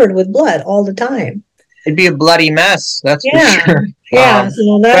like covered with blood all the time. It'd be a bloody mess, that's for Yeah. sure. Yeah.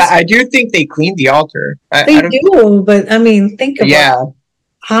 So But that's I do think they cleaned the altar. they I don't. do, but I mean, think about Yeah.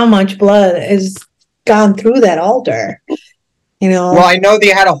 how much blood has gone through that altar. Well, I know they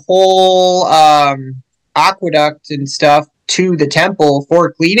had a whole aqueduct and stuff to the temple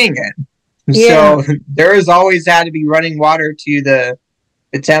for cleaning it. Yeah. So there has always had to be running water to the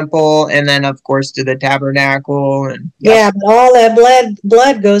temple, and then of course to the tabernacle, and yep. Yeah, but all that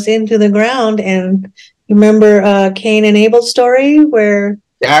blood goes into the ground. And remember Cain and Abel's story where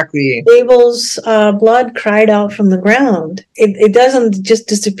Exactly. Abel's blood cried out from the ground. It doesn't just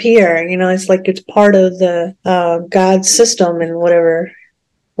disappear. It's like it's part of the God's system and wherever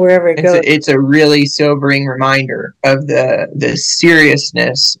it goes. It's a really sobering reminder of the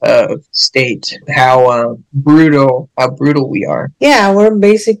seriousness of state, how brutal we are. Yeah, we're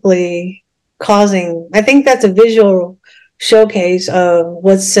basically causing. I think that's a visual showcase of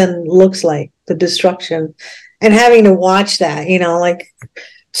what sin looks like, the destruction, and having to watch that. Like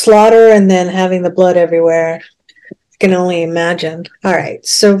slaughter and then having the blood everywhere. I can only imagine. All right.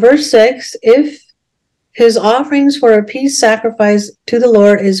 So verse 6, if his offerings for a peace sacrifice to the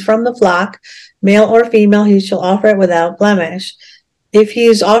Lord is from the flock, male or female, he shall offer it without blemish. If he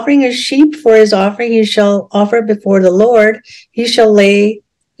is offering a sheep for his offering, he shall offer it before the Lord. He shall lay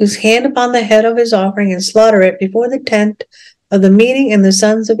his hand upon the head of his offering and slaughter it before the tent of the meeting, and the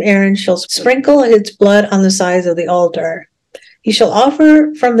sons of Aaron shall sprinkle its blood on the sides of the altar. He shall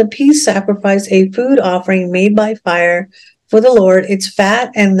offer from the peace sacrifice a food offering made by fire for the Lord, its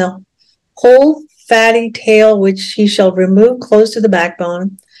fat and the whole fatty tail, which he shall remove close to the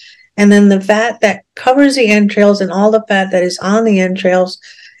backbone, and then the fat that covers the entrails and all the fat that is on the entrails,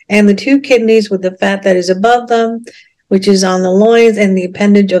 and the 2 kidneys with the fat that is above them, which is on the loins, and the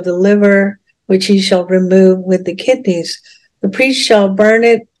appendage of the liver, which he shall remove with the kidneys. The priest shall burn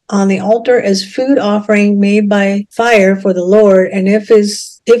it on the altar as food offering made by fire for the Lord. And if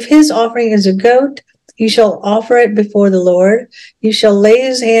his offering is a goat, he shall offer it before the Lord. He shall lay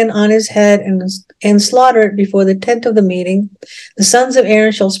his hand on his head and slaughter it before the tent of the meeting. The sons of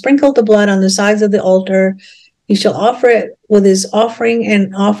Aaron shall sprinkle the blood on the sides of the altar. He shall offer it with his offering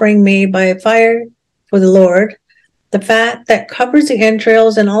and offering made by fire for the Lord. The fat that covers the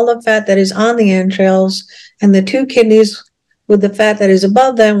entrails and all the fat that is on the entrails, and the 2 kidneys with the fat that is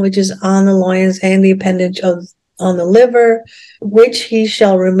above them, which is on the loins, and the appendage on the liver, which he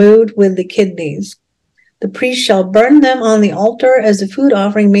shall remove with the kidneys. The priest shall burn them on the altar as a food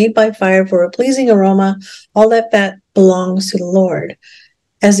offering made by fire for a pleasing aroma. All that fat belongs to the Lord.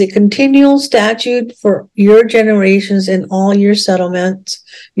 As a continual statute for your generations in all your settlements,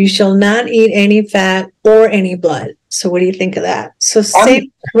 you shall not eat any fat or any blood. So what do you think of that? So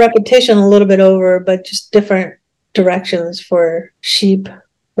same repetition a little bit over, but just different directions for sheep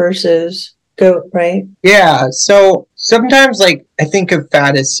versus goat, right? Yeah. So sometimes, like, I think of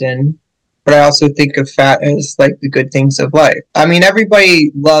fat as sin, but I also think of fat as like the good things of life. I mean,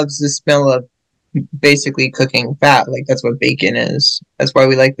 everybody loves the smell of basically cooking fat. Like, that's what bacon is. That's why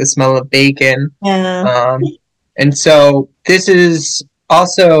we like the smell of bacon. Yeah. And so this is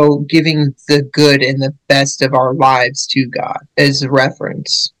also giving the good and the best of our lives to God as a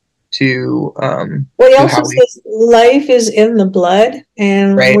reference to well, he also says life is in the blood,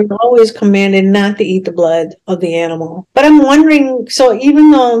 and right. We're always commanded not to eat the blood of the animal. But I'm wondering, so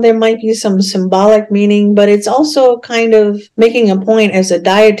even though there might be some symbolic meaning, but it's also kind of making a point as a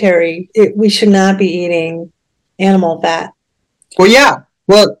dietary, we should not be eating animal fat. Well, yeah.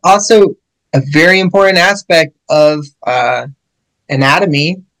 Well, also a very important aspect of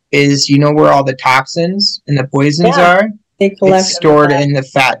anatomy is, where all the toxins and the poisons are. It's stored in the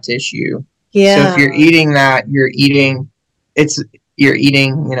fat tissue. Yeah. So if you're eating that, you're eating,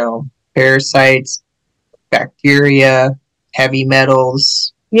 parasites, bacteria, heavy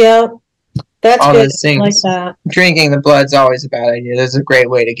metals. Yeah. That's all good. Those things. I like that. Drinking the blood's always a bad idea. That's a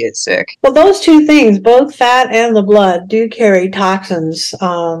great way to get sick. Well, those 2 things, both fat and the blood, do carry toxins.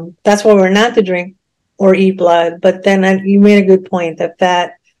 That's why we're not to drink or eat blood. But then you made a good point that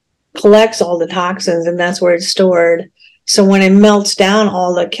fat collects all the toxins, and that's where it's stored. So when it melts down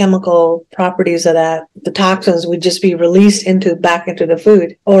all the chemical properties of that, the toxins would just be released back into the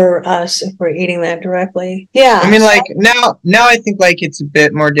food, or us if we're eating that directly. Yeah. I mean, like now I think like it's a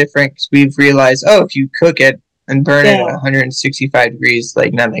bit more different because we've realized, if you cook it and burn it at 165 degrees,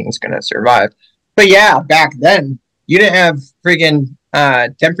 like nothing's going to survive. But yeah, back then you didn't have friggin'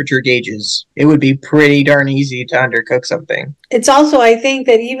 temperature gauges. It would be pretty darn easy to undercook something. It's also, I think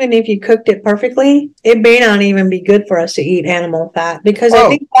that even if you cooked it perfectly, it may not even be good for us to eat animal fat, because I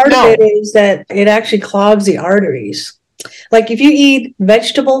think part of it is that it actually clogs the arteries. Like if you eat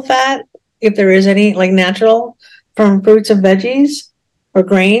vegetable fat, if there is any, like natural, from fruits and veggies or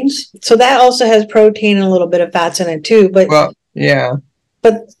grains. So that also has protein and a little bit of fats in it too. But Well, yeah.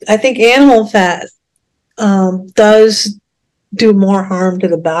 But I think animal fat does do more harm to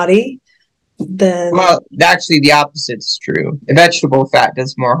the body than. Well, actually, the opposite's true. Vegetable fat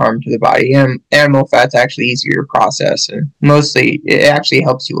does more harm to the body, and animal fat's actually easier to process, and mostly it actually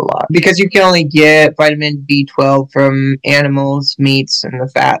helps you a lot because you can only get vitamin B12 from animals, meats, and the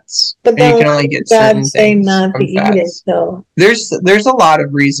fats. But then and you can only get God certain say things not to from eat it, fats. though. There's a lot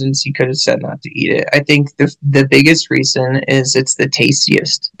of reasons he could have said not to eat it. I think the biggest reason is it's the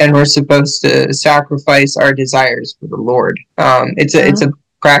tastiest, and we're supposed to sacrifice our desires for the Lord. It's a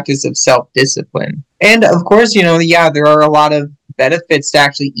practice of self-discipline. And of course, there are a lot of benefits to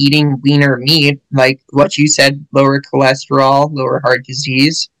actually eating leaner meat, like what you said, lower cholesterol, lower heart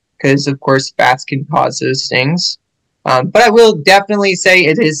disease, because of course fats can cause those things. But I will definitely say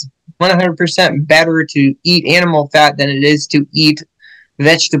it is 100% better to eat animal fat than it is to eat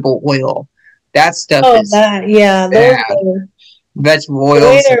vegetable oil. That stuff is those bad. Vegetable oils, the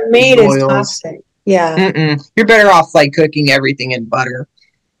way they're made is oils. toxic. Yeah. You're better off like cooking everything in butter.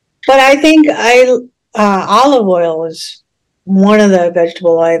 But I think olive oil is one of the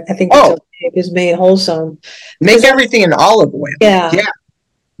vegetable I think is made wholesome. Make everything in olive oil. Yeah.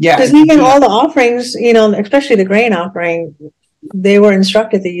 Because even all the offerings, especially the grain offering, they were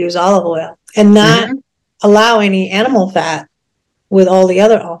instructed to use olive oil and not allow any animal fat with all the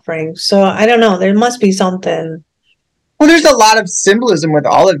other offerings. So I don't know. There must be something. Well, there's a lot of symbolism with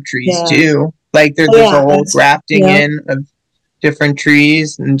olive trees too. Like there's a whole grafting in of different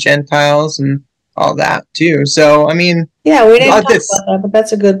trees and Gentiles and all that too. So I mean, we didn't talk about that, but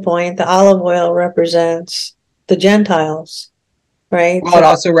that's a good point. The olive oil represents the Gentiles, right? Well, it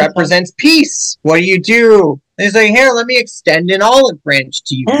also represents peace. What do? It's like, here, let me extend an olive branch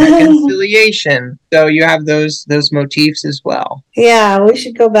to you. Reconciliation. So you have those motifs as well. Yeah, we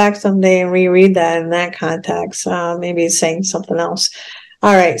should go back someday and reread that in that context. Maybe it's saying something else.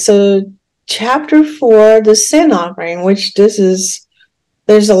 All right, so chapter 4, the sin offering, which there's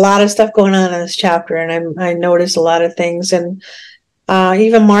a lot of stuff going on in this chapter, and I noticed a lot of things. And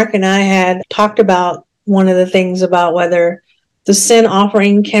even Mark and I had talked about one of the things about whether the sin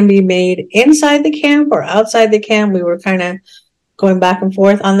offering can be made inside the camp or outside the camp. We were kind of going back and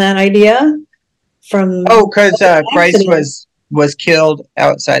forth on that idea. Because Christ was killed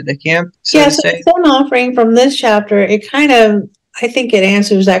outside the camp. So the sin offering from this chapter, it kind of, I think it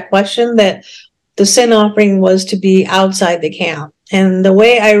answers that question that the sin offering was to be outside the camp. And the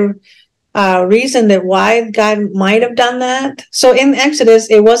way I reasoned it, why God might have done that. So in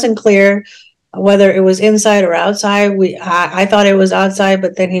Exodus, it wasn't clear whether it was inside or outside. I thought it was outside,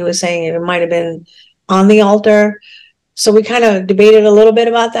 but then he was saying it might have been on the altar. So we kind of debated a little bit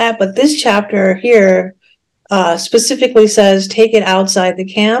about that. But this chapter here specifically says take it outside the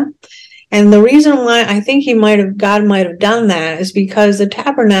camp. And the reason why I think God might have done that is because the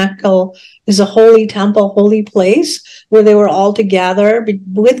tabernacle is a holy temple, holy place where they were all together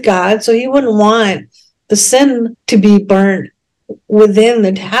with God. So he wouldn't want the sin to be burnt within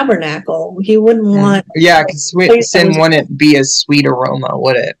the tabernacle. He wouldn't want. Yeah, because sin wouldn't be a sweet aroma,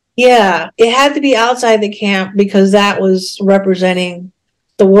 would it? Yeah, it had to be outside the camp because that was representing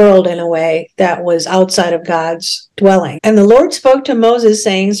the world in a way that was outside of God's dwelling. And the Lord spoke to Moses,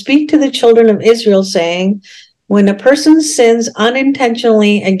 saying, "Speak to the children of Israel, saying, when a person sins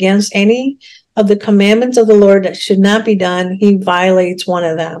unintentionally against any of the commandments of the Lord that should not be done, he violates one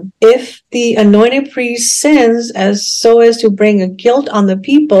of them. If the anointed priest sins so as to bring a guilt on the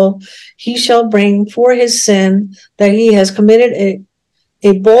people, he shall bring for his sin that he has committed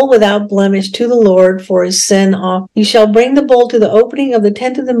a bull without blemish to the Lord for his sin off. He shall bring the bull to the opening of the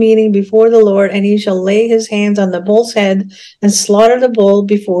tent of the meeting before the Lord, and he shall lay his hands on the bull's head and slaughter the bull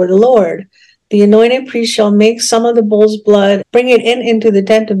before the Lord. The anointed priest shall make some of the bull's blood, bring it into the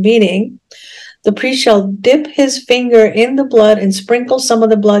tent of meeting. The priest shall dip his finger in the blood and sprinkle some of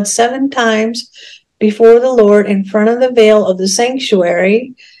the blood 7 times before the Lord in front of the veil of the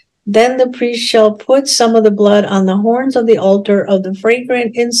sanctuary. Then the priest shall put some of the blood on the horns of the altar of the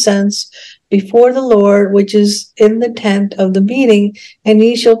fragrant incense before the Lord, which is in the tent of the meeting, and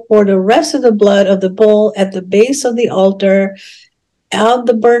he shall pour the rest of the blood of the bull at the base of the altar of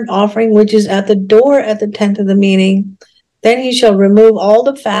the burnt offering, which is at the door at the tent of the meeting. Then he shall remove all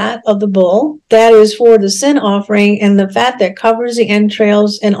the fat of the bull, that is for the sin offering, and the fat that covers the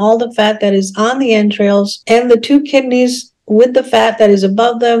entrails, and all the fat that is on the entrails, and the 2 kidneys with the fat that is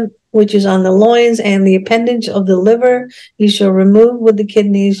above them, which is on the loins, and the appendage of the liver he shall remove with the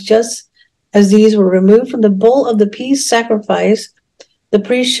kidneys, just as these were removed from the bull of the peace sacrifice. The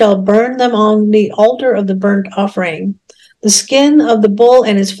priest shall burn them on the altar of the burnt offering. The skin of the bull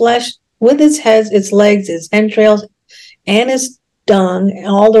and its flesh, with its heads, its legs, its entrails, and its dung, and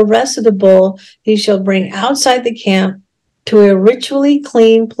all the rest of the bull, he shall bring outside the camp to a ritually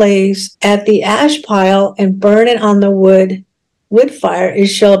clean place at the ash pile and burn it on the wood fire. It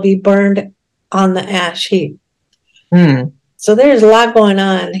shall be burned on the ash heap. So there's a lot going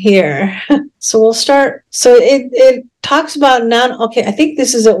on here. So we'll start. So it talks about I think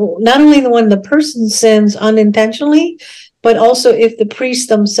this is not only the one the person sins unintentionally, but also if the priests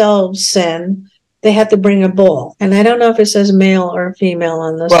themselves sin, they have to bring a bull. And I don't know if it says male or female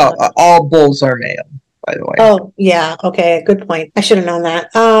on this one. All bulls are male, by the way. Oh, yeah. Okay, good point. I should have known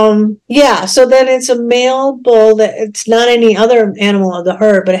that. Yeah, so then it's a male bull that it's not any other animal of the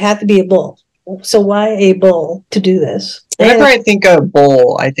herd, but it had to be a bull. So why a bull to do this? Whenever I think of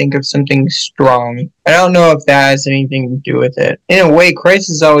bull, I think of something strong. I don't know if that has anything to do with it. In a way,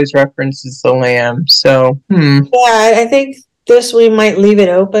 Christ is always referenced as the lamb, so, Yeah, I think this we might leave it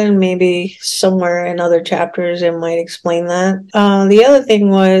open. Maybe somewhere in other chapters it might explain that. The other thing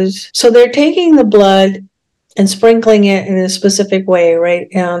was, so they're taking the blood and sprinkling it in a specific way, right?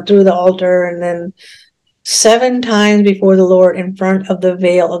 Through the altar and then 7 times before the Lord in front of the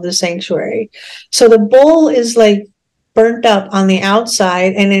veil of the sanctuary. So the bull is like burnt up on the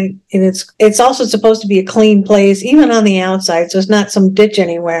outside, and it's also supposed to be a clean place, even on the outside. So it's not some ditch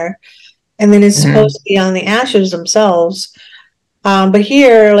anywhere. And then it's supposed to be on the ashes themselves. But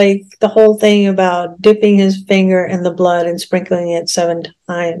here, like the whole thing about dipping his finger in the blood and sprinkling it 7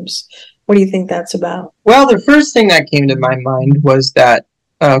 times. What do you think that's about? Well, the first thing that came to my mind was that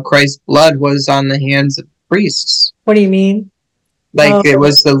Christ's blood was on the hands of priests. What do you mean? Like it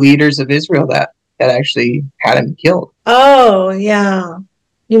was the leaders of Israel that actually had him killed. Oh, yeah.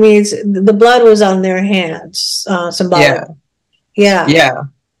 You mean the blood was on their hands, symbolically. Yeah.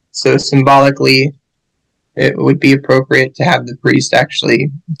 So symbolically, it would be appropriate to have the priest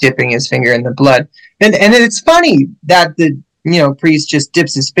actually dipping his finger in the blood. And it's funny that the priest just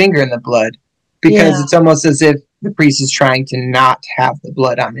dips his finger in the blood, because it's almost as if the priest is trying to not have the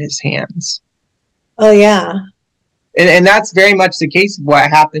blood on his hands. Oh, yeah. And that's very much the case of what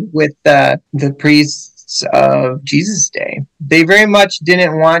happened with the priests of Jesus' day. They very much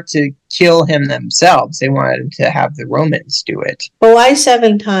didn't want to kill him themselves. They wanted to have the Romans do it. But why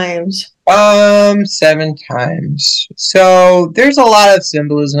 7 times? 7 times. So there's a lot of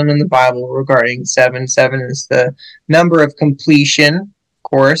symbolism in the Bible regarding 7. 7 is the number of completion, of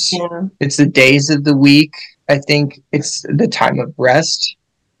course. Yeah. It's the days of the week. I think it's the time of rest,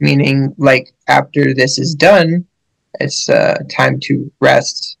 meaning like after this is done, it's time to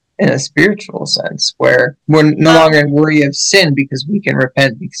rest in a spiritual sense, where we're no longer in worry of sin because we can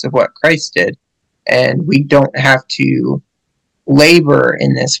repent because of what Christ did, and we don't have to labor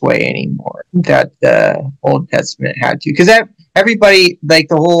in this way anymore that the Old Testament had to. Because everybody, like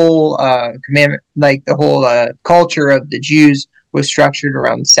the whole commandment, like the whole culture of the Jews was structured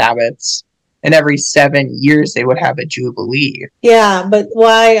around Sabbaths. And every 7 years they would have a jubilee. Yeah, but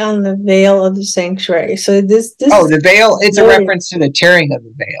why on the veil of the sanctuary? So this the veil, it's a reference to the tearing of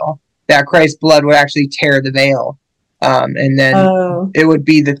the veil. That Christ's blood would actually tear the veil. And then it would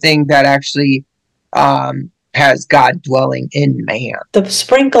be the thing that actually has God dwelling in man. The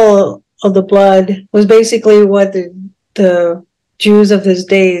sprinkle of the blood was basically what the Jews of his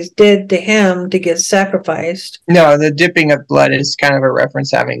days did to him to get sacrificed. No, the dipping of blood is kind of a reference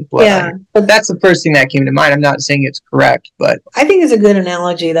to having blood. Yeah, but that's the first thing that came to mind. I'm not saying it's correct, but I think it's a good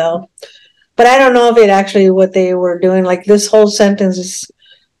analogy, though. But I don't know if it actually what they were doing. Like this whole sentence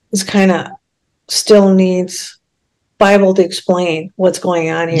is kind of still needs Bible to explain what's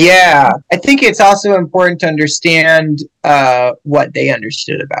going on here. Yeah, I think it's also important to understand what they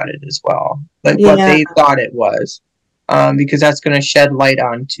understood about it as well, like what they thought it was. Because that's going to shed light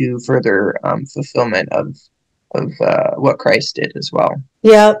onto further fulfillment of what Christ did as well.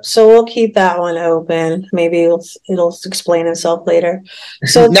 Yeah, so we'll keep that one open. Maybe it'll explain itself later.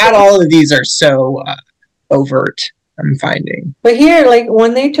 So not all of these are so overt, I'm finding. But here, like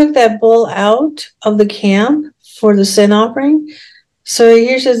when they took that bull out of the camp for the sin offering, so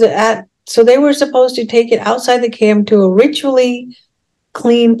here says that so they were supposed to take it outside the camp to a ritually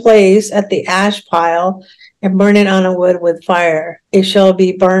clean place at the ash pile and burn it on a wood with fire. It shall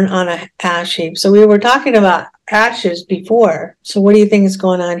be burned on a ash heap. So we were talking about ashes before. So what do you think is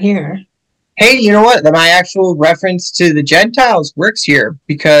going on here? Hey, you know what? My actual reference to the Gentiles works here,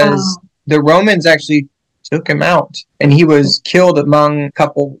 because the Romans actually took him out, and he was killed among a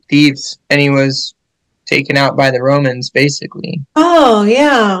couple thieves, and he was taken out by the Romans, basically. Oh,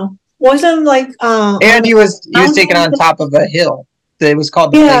 yeah. Wasn't like... and he was taken on top of a hill. It was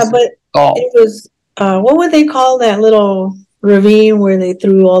called the Yeah, place of but the skull. it was, what would they call that little ravine where they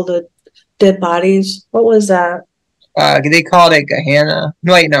threw all the dead bodies? What was that? They called it Gehenna.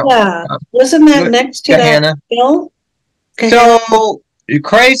 Wait, no. Yeah. Wasn't that next to that Gehenna. hill? Gehenna? So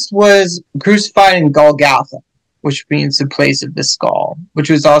Christ was crucified in Golgotha, which means the place of the skull, which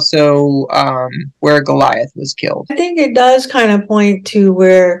was also where Goliath was killed. I think it does kind of point to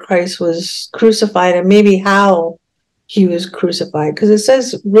where Christ was crucified and maybe how he was crucified, because it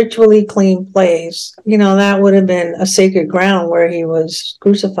says ritually clean place. That would have been a sacred ground where he was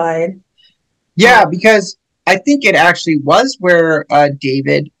crucified. Yeah, because I think it actually was where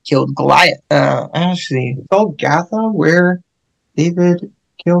David killed Goliath. Actually, Golgotha, where David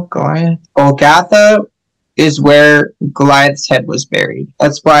killed Goliath. Golgotha is where Goliath's head was buried.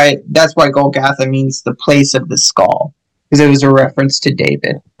 That's why Golgotha means the place of the skull, because it was a reference to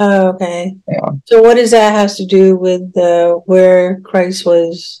David. Oh, okay. Yeah. So what does that has to do with where Christ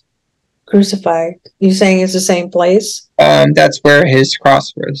was crucified? You saying it's the same place? That's where his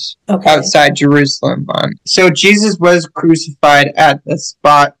cross was, outside Jerusalem. So Jesus was crucified at the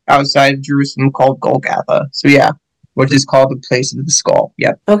spot outside of Jerusalem called Golgotha. So yeah, which is called the place of the skull.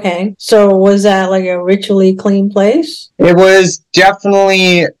 Yep. Okay. So was that like a ritually clean place? It was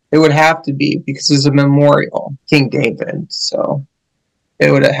definitely, it would have to be, because it's a memorial, King David. So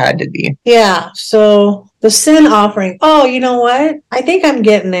it would have had to be. Yeah. So the sin offering. Oh, you know what? I think I'm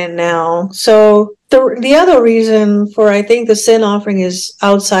getting it now. So the other reason for, I think, the sin offering is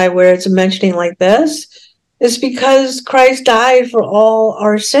outside where it's mentioning like this is because Christ died for all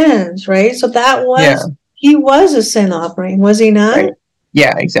our sins, right? So that was, he was a sin offering, was he not? Right.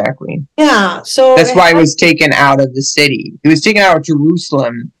 Yeah, exactly. Yeah, so that's why he was taken out of the city. He was taken out of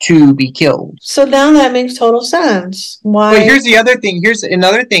Jerusalem to be killed. So now that makes total sense. Why? But here's the other thing. Here's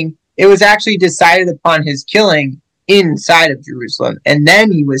another thing. It was actually decided upon his killing inside of Jerusalem, and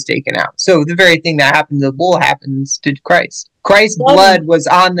then he was taken out. So the very thing that happened to the bull happens to Christ. Christ's blood was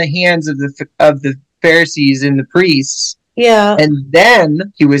on the hands of the Pharisees and the priests. Yeah. And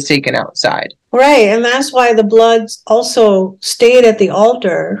then he was taken outside. Right, and that's why the blood also stayed at the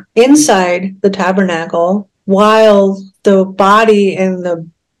altar inside the tabernacle while the body and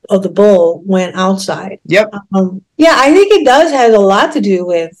of the bull went outside. Yep. Yeah, I think it does have a lot to do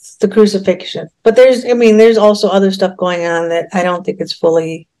with the crucifixion. But there's also other stuff going on that I don't think it's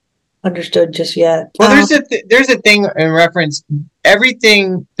fully understood just yet. Well, there's a thing in reference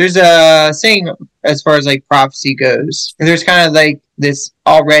everything. There's a saying as far as like prophecy goes. There's kind of like this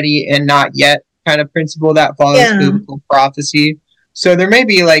already and not yet kind of principle that follows biblical prophecy. So there may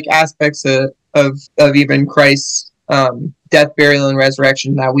be like aspects of even Christ's death, burial, and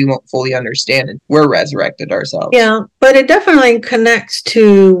resurrection that we won't fully understand, and we're resurrected ourselves. Yeah, but it definitely connects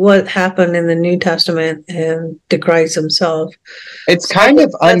to what happened in the New Testament and to Christ himself. It's kind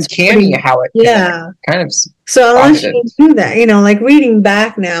of uncanny how it kind of. So unless you do that, like reading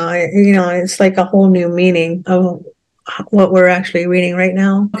back now, it's like a whole new meaning of what we're actually reading right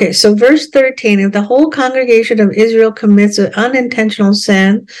now. Okay, so verse 13, if the whole congregation of Israel commits an unintentional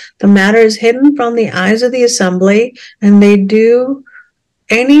sin, the matter is hidden from the eyes of the assembly, and they do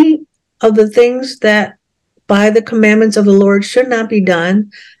any of the things that by the commandments of the Lord should not be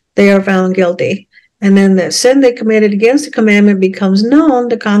done, they are found guilty. And then the sin they committed against the commandment becomes known,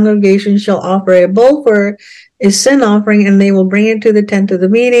 the congregation shall offer a bull for a sin offering, and they will bring it to the tent of the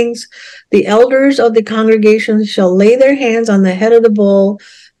meetings. The elders of the congregation shall lay their hands on the head of the bull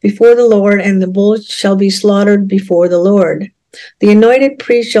before the Lord, and the bull shall be slaughtered before the Lord. The anointed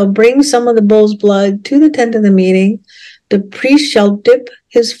priest shall bring some of the bull's blood to the tent of the meeting. The priest shall dip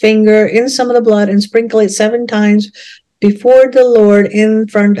his finger in some of the blood and sprinkle it 7 times before the Lord in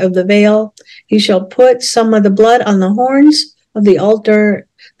front of the veil. He shall put some of the blood on the horns of the altar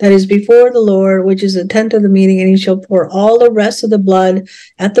that is before the Lord, which is the tent of the meeting, and he shall pour all the rest of the blood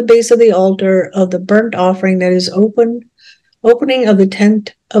at the base of the altar of the burnt offering that is opening of the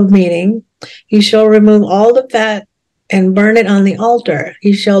tent of meeting. He shall remove all the fat and burn it on the altar.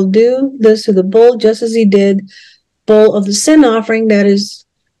 He shall do this to the bull just as he did bull of the sin offering. That is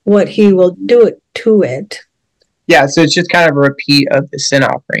what he will do it to it. Yeah, so it's just kind of a repeat of the sin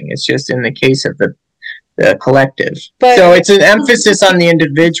offering. It's just in the case of the collective. So it's an emphasis on the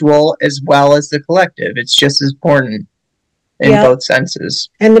individual as well as the collective. It's just as important in both senses.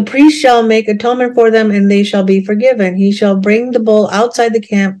 And the priest shall make atonement for them, and they shall be forgiven. He shall bring the bull outside the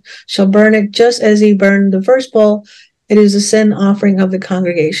camp, shall burn it just as he burned the first bull. It is a sin offering of the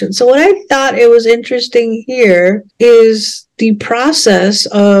congregation. So what I thought it was interesting here is the process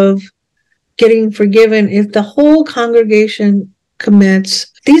of getting forgiven if the whole congregation commits.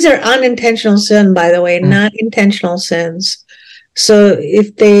 These are unintentional sin, by the way, not intentional sins. So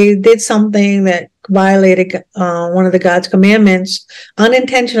if they did something that violated one of the God's commandments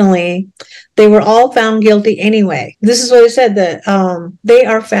unintentionally, they were all found guilty anyway. This is what it said, that they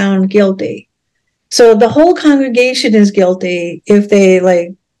are found guilty. So the whole congregation is guilty if they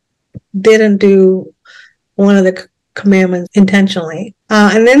like didn't do one of the commandments intentionally.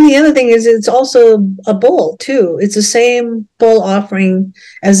 And then the other thing is it's also a bull too. It's the same bull offering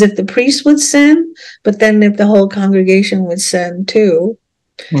as if the priest would sin, but then if the whole congregation would sin too.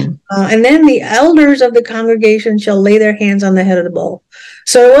 And then the elders of the congregation shall lay their hands on the head of the bull.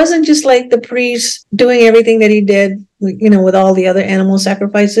 So it wasn't just like the priest doing everything that he did, with all the other animal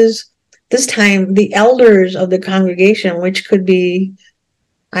sacrifices. This time, the elders of the congregation, which could be,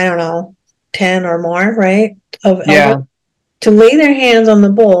 I don't know, 10 or more, right? Elders, to lay their hands on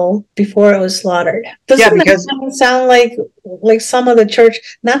the bull before it was slaughtered. Doesn't that sound like some of the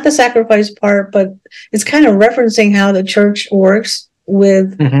church, not the sacrifice part, but it's kind of referencing how the church works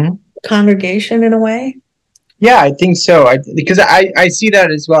with congregation in a way? Yeah, I think so. Because I see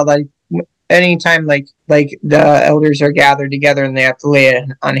that as well. Like anytime like the elders are gathered together and they have to lay it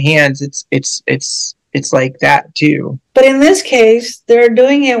on hands, it's like that too. But in this case, they're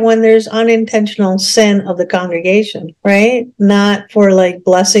doing it when there's unintentional sin of the congregation, right? Not for like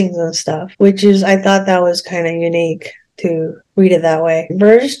blessings and stuff, which is, I thought that was kind of unique to read it that way.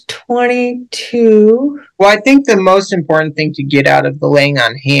 Verse 22. Well, I think the most important thing to get out of the laying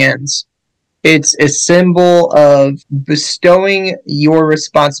on hands, it's a symbol of bestowing your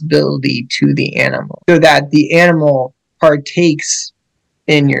responsibility to the animal so that the animal partakes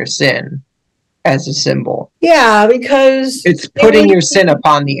in your sin as a symbol. Yeah, because it's putting your sin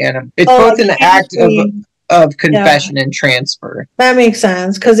upon the animal. It's both an act of confession and transfer. That makes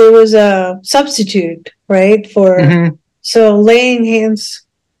sense, because it was a substitute, right? So laying hands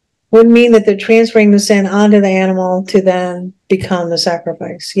would mean that they're transferring the sin onto the animal to then become the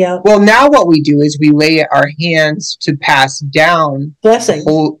sacrifice. Yeah. Well, now what we do is we lay our hands to pass down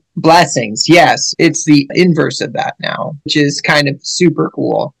blessings. Yes, it's the inverse of that now, which is kind of super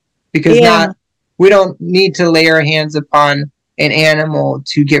cool, because we don't need to lay our hands upon an animal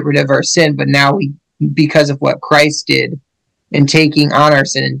to get rid of our sin, but now because of what Christ did and taking on our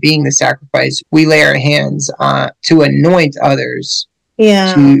sin and being the sacrifice, we lay our hands to anoint others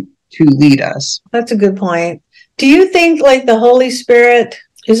to lead us. That's a good point. Do you think like the Holy Spirit,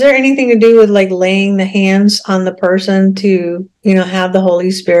 is there anything to do with like laying the hands on the person to, have the Holy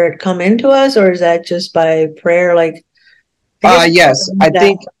Spirit come into us, or is that just by prayer? Like, yes, I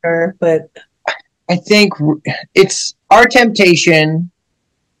think it's our temptation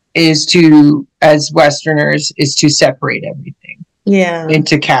is to, as Westerners, is to separate everything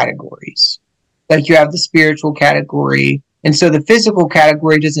into categories. Like you have the spiritual category, and so the physical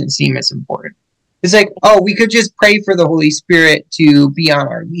category doesn't seem as important. It's like, we could just pray for the Holy Spirit to be on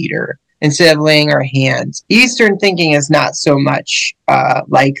our leader instead of laying our hands. Eastern thinking is not so much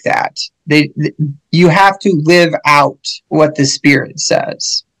like that. You have to live out what the Spirit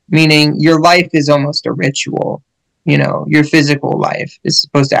says, meaning your life is almost a ritual. Your physical life is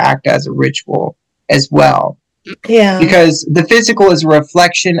supposed to act as a ritual as well. Yeah. Because the physical is a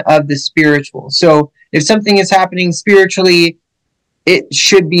reflection of the spiritual. So if something is happening spiritually, it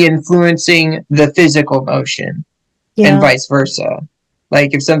should be influencing the physical motion and vice versa.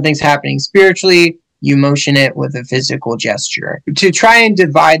 Like if something's happening spiritually, you motion it with a physical gesture. To try and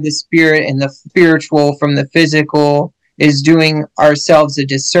divide the spirit and the spiritual from the physical is doing ourselves a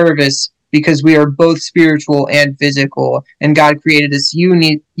disservice, because we are both spiritual and physical, and God created us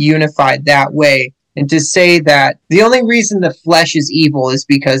unified that way. And to say that the only reason the flesh is evil is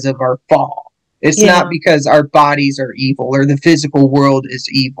because of our fall. It's not because our bodies are evil or the physical world is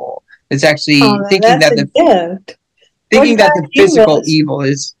evil. It's actually thinking that the physical evil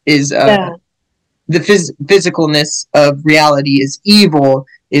is the physicalness of reality is evil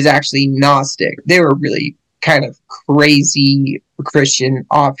is actually Gnostic. They were really kind of crazy Christian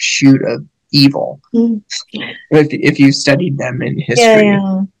offshoot of evil. If you studied them in history.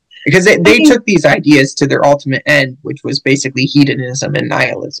 Because they took these ideas to their ultimate end, which was basically hedonism and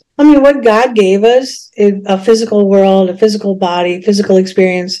nihilism. I mean, what God gave us is a physical world, a physical body, physical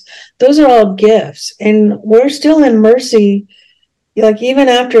experience. Those are all gifts. And we're still in mercy. Like even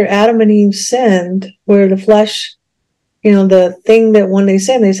after Adam and Eve sinned, where the flesh, the thing that when they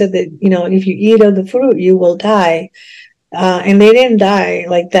sinned, they said that, if you eat of the fruit, you will die. And they didn't die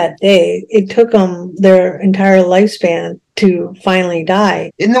like that day. It took them their entire lifespan to finally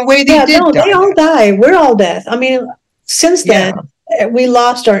die. In the way they did die. They all die. We're all death. I mean, since then, we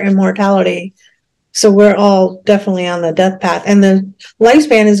lost our immortality. So we're all definitely on the death path. And the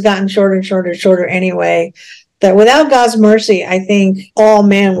lifespan has gotten shorter and shorter and shorter anyway. that without God's mercy, I think all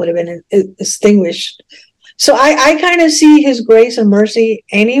man would have been extinguished. So I kind of see his grace and mercy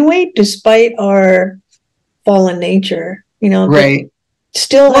anyway, despite our fallen nature, Right.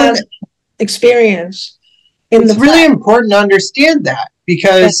 Still has experience in it's the really flesh. important to understand that,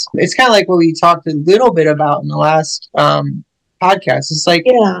 because it's kind of like what we talked a little bit about in the last podcast. It's like,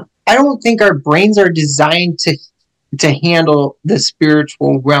 I don't think our brains are designed to handle the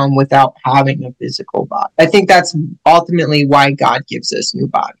spiritual realm without having a physical body. I think that's ultimately why God gives us new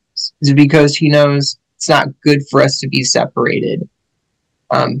bodies, is because he knows it's not good for us to be separated,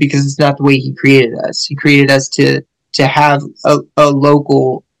 because it's not the way he created us. He created us to have a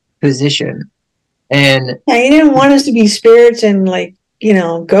local position. And he didn't want us to be spirits and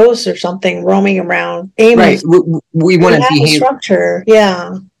ghosts or something roaming around aimless. Right. We want to behave. Structure.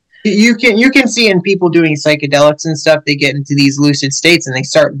 Yeah. You can see in people doing psychedelics and stuff, they get into these lucid states and they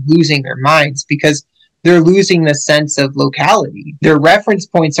start losing their minds because they're losing the sense of locality. Their reference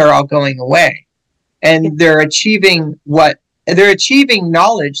points are all going away, and they're achieving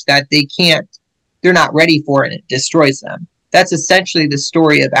knowledge that they're not ready for, and it destroys them. That's essentially the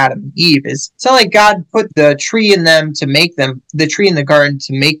story of Adam and Eve. It's not like God put the tree in the tree in the garden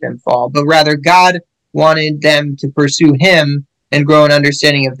to make them fall, but rather God wanted them to pursue him and grow an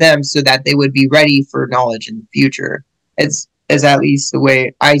understanding of them so that they would be ready for knowledge in the future. As at least the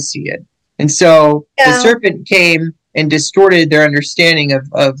way I see it. And so the serpent came and distorted their understanding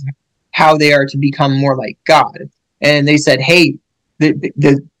of how they are to become more like God. And they said, hey,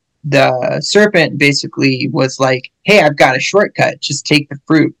 the serpent basically was like, hey, I've got a shortcut. Just take the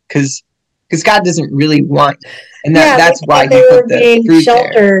fruit, because God doesn't really want you. And that's why he put the fruit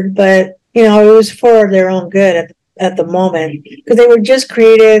sheltered there. But, it was for their own good at the moment, because they were just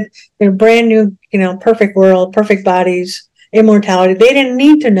created in a brand new, perfect world, perfect bodies, immortality. They didn't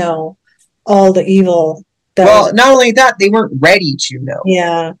need to know all the evil. Not only that, they weren't ready to know.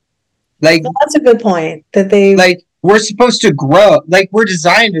 Yeah. That's a good point. That we're supposed to grow. We're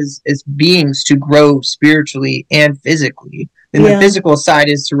designed as beings to grow spiritually and physically. And the physical side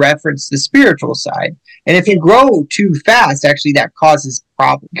is to reference the spiritual side. And if you grow too fast, actually that causes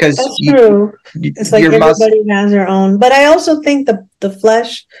problems. Because that's true. It's like everybody has their own. But I also think the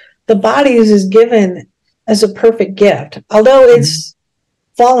flesh, the body is given as a perfect gift. Although it's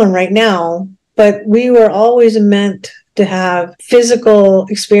fallen right now, but we were always meant to have physical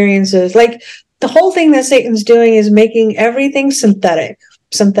experiences. The whole thing that Satan's doing is making everything synthetic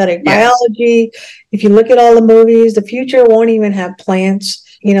biology. If you look at all the movies, the future won't even have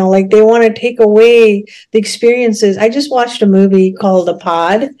plants. They want to take away the experiences. I just watched a movie called The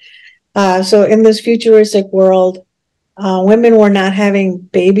Pod. So in this futuristic world, women were not having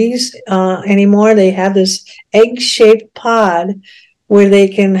babies anymore. They have this egg-shaped pod where they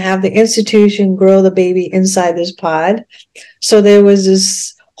can have the institution grow the baby inside this pod. So there was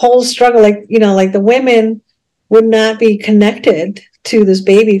this whole struggle, the women would not be connected to this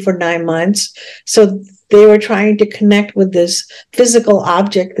baby for 9 months. So they were trying to connect with this physical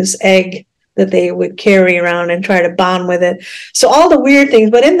object, this egg that they would carry around and try to bond with it. So all the weird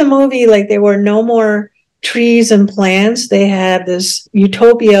things. But in the movie, there were no more trees and plants. They had this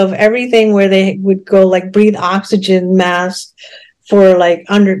utopia of everything where they would go breathe oxygen masks for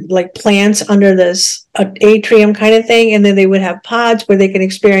plants under this atrium kind of thing. And then they would have pods where they can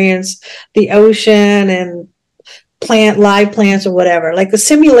experience the ocean and live plants or whatever, a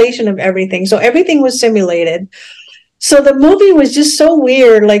simulation of everything. So everything was simulated. So the movie was just so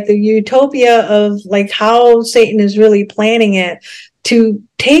weird, the utopia of how Satan is really planning it to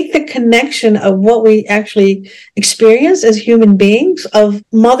take the connection of what we actually experience as human beings, of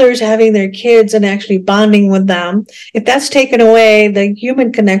mothers having their kids and actually bonding with them. If that's taken away, the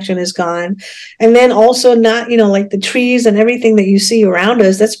human connection is gone. And then also not, the trees and everything that you see around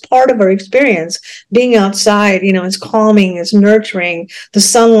us, that's part of our experience. Being outside, it's calming, it's nurturing, the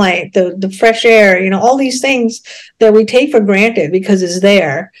sunlight, the fresh air, all these things that we take for granted because it's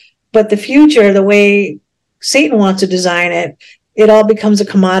there. But the future, the way Satan wants to design it, it all becomes a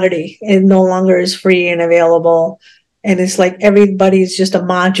commodity. It no longer is free and available. And it's everybody's just a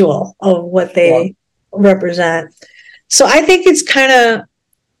module of what they represent. So I think it's kind of,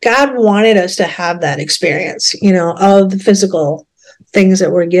 God wanted us to have that experience, of the physical things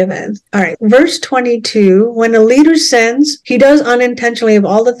that we're given. All right. Verse 22, when a leader sins, he does unintentionally of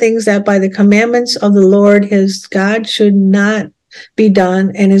all the things that by the commandments of the Lord his God should not be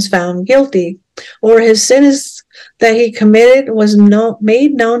done, and is found guilty. Or his sin is that he committed was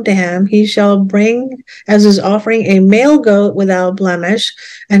made known to him, he shall bring as his offering a male goat without blemish,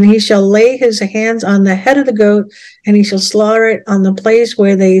 and he shall lay his hands on the head of the goat, and he shall slaughter it on the place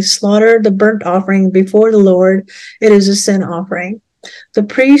where they slaughter the burnt offering before the Lord. It is a sin offering. The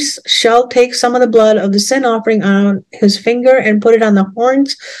priest shall take some of the blood of the sin offering on his finger and put it on the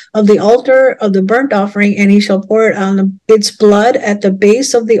horns of the altar of the burnt offering, and he shall pour it on its blood at the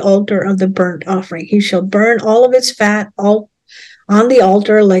base of the altar of the burnt offering. He shall burn all of its fat on the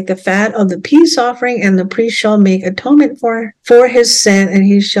altar like the fat of the peace offering, and the priest shall make atonement for his sin, and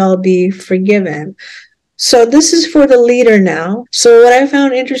he shall be forgiven. So this is for the leader now. So what I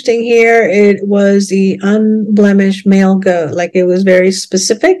found interesting here, it was the unblemished male goat. Like, it was very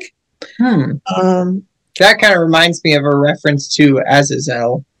specific. That kind of reminds me of a reference to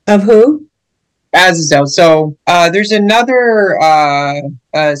Azazel. Of who? Azazel. So there's another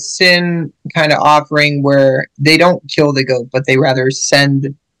sin kind of offering where they don't kill the goat, but they rather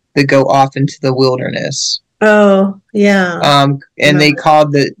send the goat off into the wilderness. Oh, yeah. And they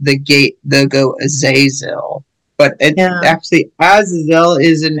called the goat Azazel. But actually, Azazel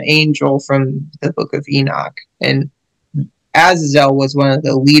is an angel from the book of Enoch. And Azazel was one of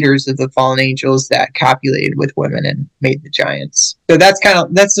the leaders of the fallen angels that copulated with women and made the giants. So that's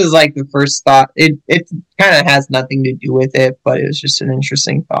just like the first thought. It kind of has nothing to do with it, but it was just an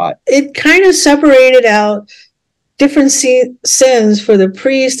interesting thought. It kind of separated out different sins for the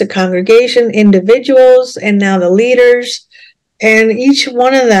priest, the congregation, individuals, and now the leaders. And each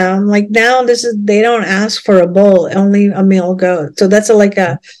one of them, like now they don't ask for a bull, only a male goat. So that's like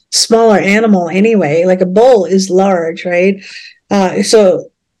a smaller animal anyway. Like a bull is large, right? So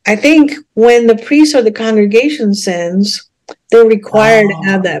I think when the priest or the congregation sins, they're required to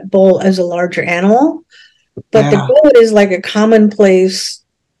have that bull as a larger animal. But the goat is like a commonplace,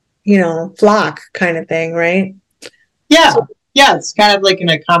 flock kind of thing, right? Yeah. Yeah, it's kind of like an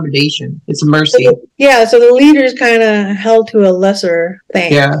accommodation. It's a mercy. So the leaders kind of held to a lesser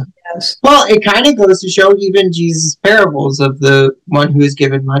thing. Yeah. Yes. Well, it kind of goes to show even Jesus' parables of the one who is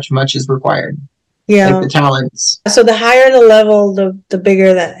given much, much is required. Yeah. Like the talents. So the higher the level, the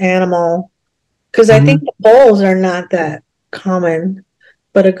bigger that animal. Because I think the bulls are not that common,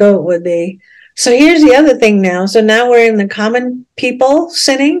 but a goat would be. So here's the other thing now. So now we're in the common people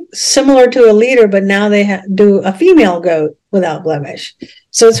sinning, similar to a leader, but now they do a female goat without blemish.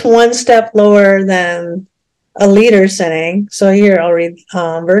 So it's one step lower than a leader sinning. So here I'll read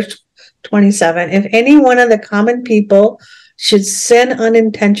verse 27. If any one of the common people should sin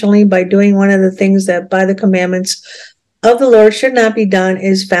unintentionally by doing one of the things that by the commandments of the Lord should not be done,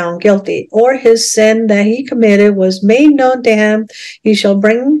 is found guilty, or his sin that he committed was made known to him, he shall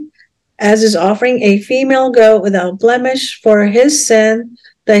bring as his offering a female goat without blemish for his sin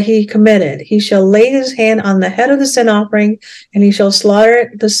that he committed. He shall lay his hand on the head of the sin offering, and he shall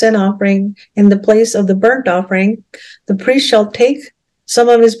slaughter the sin offering in the place of the burnt offering. The priest shall take some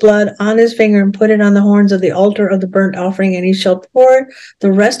of his blood on his finger and put it on the horns of the altar of the burnt offering, and he shall pour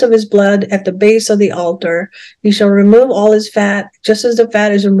the rest of his blood at the base of the altar. He shall remove all his fat, just as the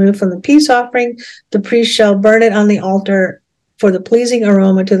fat is removed from the peace offering. The priest shall burn it on the altar for the pleasing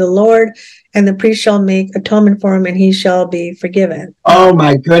aroma to the Lord, and the priest shall make atonement for him, and he shall be forgiven. Oh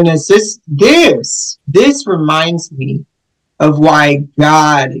my goodness, this reminds me of why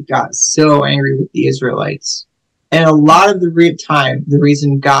God got so angry with the Israelites. And a lot of the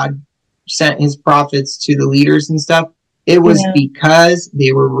reason God sent his prophets to the leaders and stuff, it was because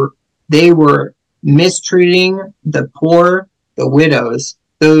they were mistreating the poor, the widows,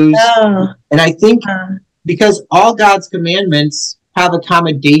 those. And I think because all God's commandments have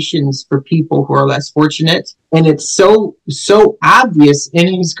accommodations for people who are less fortunate, and it's so obvious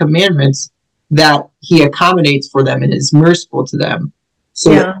in his commandments that he accommodates for them and is merciful to them.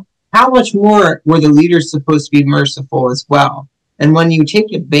 So how much more were the leaders supposed to be merciful as well? And when you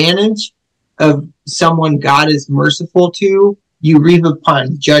take advantage of someone God is merciful to, you reap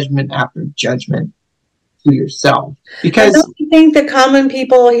upon judgment after judgment to yourself. Because I don't think the common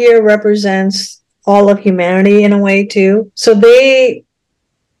people here represents all of humanity in a way too. So they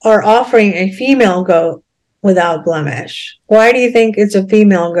are offering a female goat without blemish. Why do you think it's a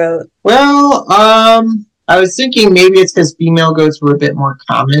female goat? Well, I was thinking maybe it's because female goats were a bit more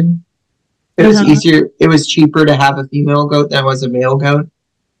common. It was easier. It was cheaper to have a female goat than was a male goat.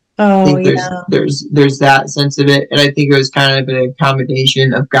 Oh, I think there's that sense of it, and I think it was kind of an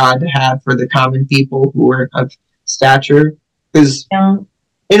accommodation of God to have for the common people who were of stature. Because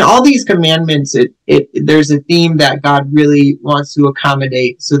in all these commandments, there's a theme that God really wants to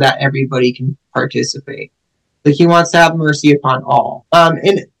accommodate so that everybody can participate. Like he wants to have mercy upon all.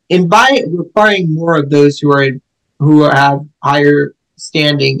 And by requiring more of those who are who have higher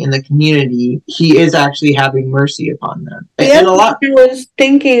standing in the community, he is actually having mercy upon them. And a lot I was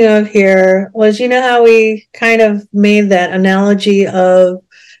thinking of here was, how we kind of made that analogy of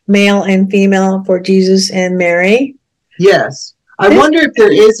male and female for Jesus and Mary. Yes. I wonder if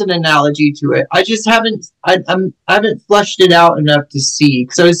there is an analogy to it. I just haven't I haven't fleshed it out enough to see.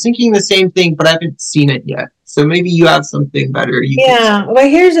 So I was thinking the same thing, but I haven't seen it yet. So maybe you have something better. Well,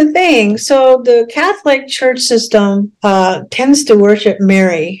 here's the thing. So the Catholic Church system tends to worship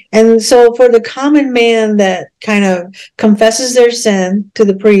Mary. And so for the common man that kind of confesses their sin to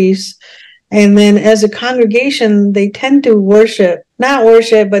the priest, and then as a congregation, they tend to not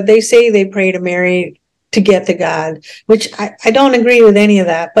worship, but they say they pray to Mary to get to God, which I don't agree with any of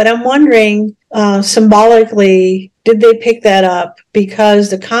that. But I'm wondering, symbolically, did they pick that up because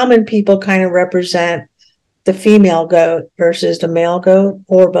the common people kind of represent the female goat versus the male goat,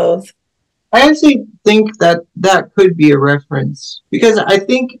 or both? I actually think that could be a reference, because I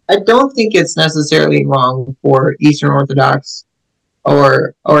don't think it's necessarily wrong for Eastern Orthodox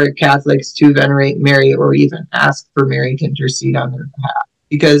or Catholics to venerate Mary or even ask for Mary to intercede on their behalf,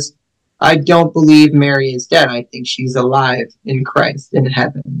 because I don't believe Mary is dead. I think she's alive in Christ in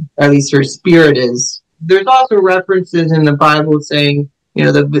heaven. At least her spirit is. There's also references in the Bible saying,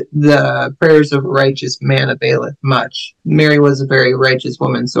 the prayers of a righteous man availeth much. Mary was a very righteous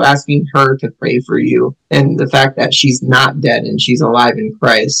woman, so asking her to pray for you, and the fact that she's not dead and she's alive in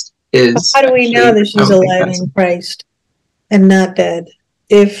Christ is... How do we know that she's alive in Christ and not dead?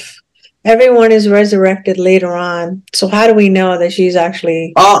 If everyone is resurrected later on, so how do we know that she's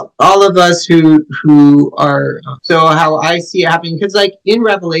actually... All of us who are... So how I see it happening, because like in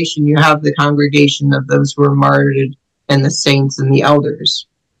Revelation, you have the congregation of those who are martyred, and the saints and the elders,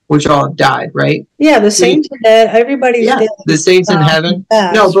 which all have died, right? Yeah, the saints are dead. Everybody's dead. The saints in heaven.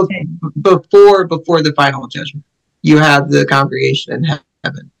 No, before the final judgment, you have the congregation in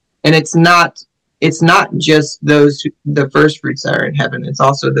heaven, and it's not just the first fruits that are in heaven. It's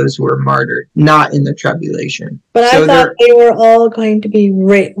also those who are martyred, not in the tribulation. But I thought they were all going to be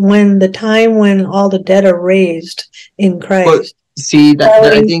when all the dead are raised in Christ. But see that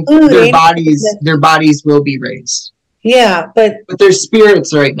I think their bodies will be raised. Yeah, but their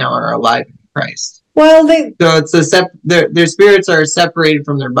spirits right now are alive in Christ. Well, their spirits are separated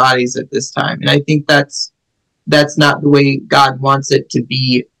from their bodies at this time, and I think that's not the way God wants it to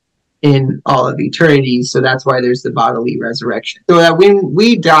be in all of eternity. So that's why there's the bodily resurrection. So that when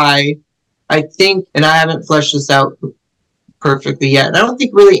we die, I think, and I haven't fleshed this out perfectly yet, and I don't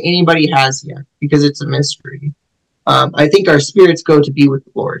think really anybody has yet because it's a mystery. I think our spirits go to be with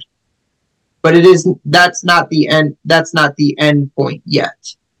the Lord. But that's not the end. That's not the end point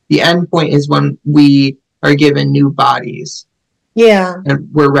yet. The end point is when we are given new bodies. Yeah. And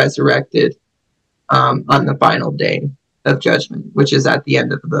we're resurrected on the final day of judgment, which is at the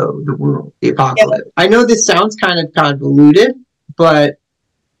end of the world, the apocalypse. Yeah. I know this sounds kind of convoluted, but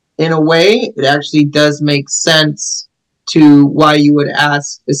in a way, it actually does make sense to why you would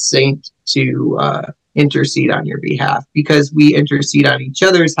ask a saint to intercede on your behalf, because we intercede on each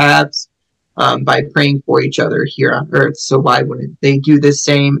other's behalves by praying for each other here on earth. So why wouldn't they do the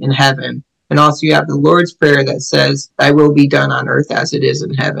same in heaven? And also you have the Lord's Prayer that says, "Thy will be done on earth as it is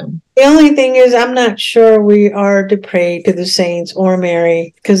in heaven." The only thing is, I'm not sure we are to pray to the saints or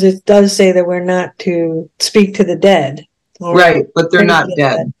Mary, because it does say that we're not to speak to the dead. Right, but they're not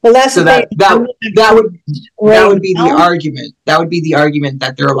dead. Well, that's so that would be the argument. That would be the argument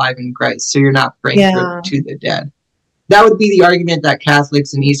that they're alive in Christ. So you're not praying to the dead. That would be the argument that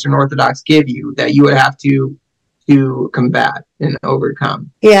Catholics and Eastern Orthodox give you, that you would have to combat and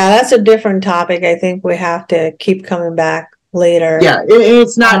overcome. Yeah, that's a different topic. I think we have to keep coming back later. Yeah,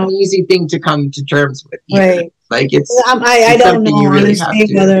 it's not an easy thing to come to terms with either. Right. Like I don't know really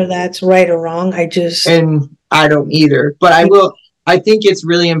honestly whether that's right or wrong. And I don't either. But I think it's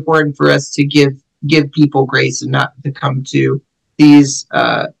really important for us to give people grace and not to come to these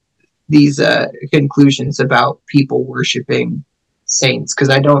conclusions about people worshiping saints, because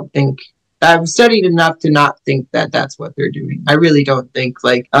I don't think I've studied enough to not think that that's what they're doing. I really don't think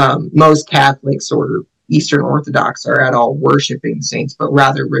most Catholics or Eastern Orthodox are at all worshiping saints, but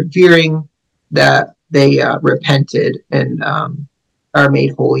rather revering that they repented and are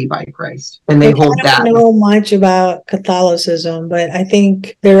made holy by Christ, and they hold that. I don't know much about Catholicism, but I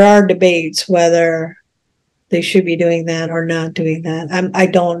think there are debates whether they should be doing that or not doing that. I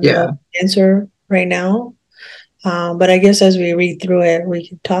don't know the answer right now, but I guess as we read through it, we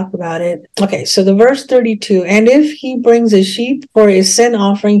can talk about it. Okay, so the verse 32, "And if he brings a sheep for a sin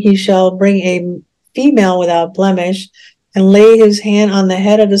offering, he shall bring a female without blemish, and lay his hand on the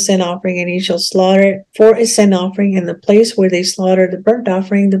head of the sin offering, and he shall slaughter it for a sin offering. In the place where they slaughter the burnt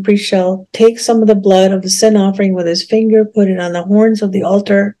offering, the priest shall take some of the blood of the sin offering with his finger, put it on the horns of the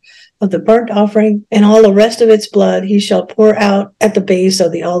altar of the burnt offering, and all the rest of its blood he shall pour out at the base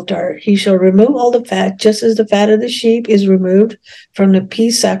of the altar. He shall remove all the fat, just as the fat of the sheep is removed from the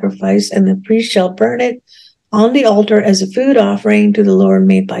peace sacrifice, and the priest shall burn it on the altar as a food offering to the Lord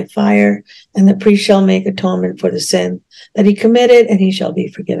made by fire, and the priest shall make atonement for the sin that he committed, and he shall be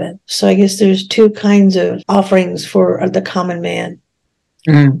forgiven. So I guess there's two kinds of offerings for the common man,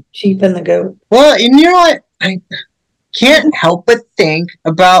 sheep and the goat. Well, and you know what? I can't help but think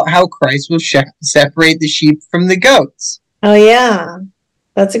about how Christ will separate the sheep from the goats. Oh, yeah.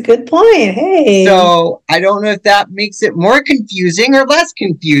 That's a good point. Hey. So I don't know if that makes it more confusing or less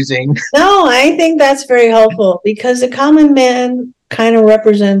confusing. No, I think that's very helpful because the common man kind of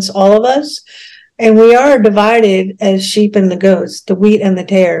represents all of us, and we are divided as sheep and the goats, the wheat and the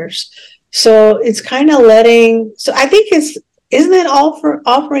tares. So it's kind of so I think isn't it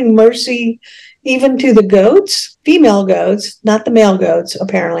offering mercy even to the goats, female goats, not the male goats,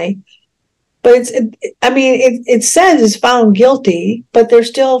 apparently. But it says it's found guilty, but they're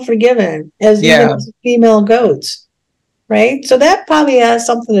still forgiven even as female goats, right? So that probably has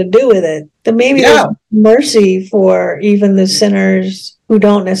something to do with it. That maybe there's mercy for even the sinners who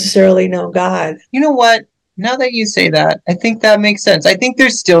don't necessarily know God. You know what? Now that you say that, I think that makes sense. I think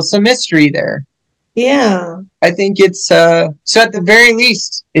there's still some mystery there. Yeah. I think it's, so at the very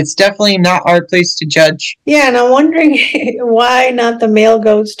least, it's definitely not our place to judge. Yeah, and I'm wondering why not the male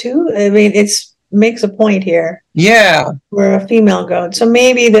goats too? I mean, makes a point here. Yeah. We're a female goat. So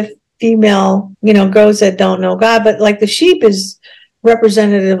maybe the female, goats that don't know God, but like the sheep is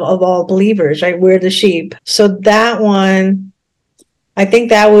representative of all believers, right? We're the sheep. So that one, I think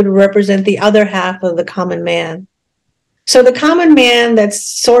that would represent the other half of the common man. So the common man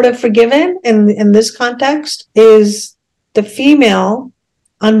that's sort of forgiven in this context is the female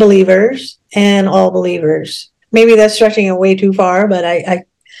unbelievers and all believers. Maybe that's stretching it way too far, but I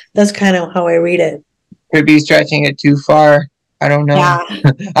that's kind of how I read it. Could be stretching it too far. I don't know.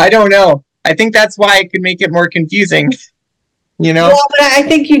 Yeah. I don't know. I think that's why it could make it more confusing. Well, but I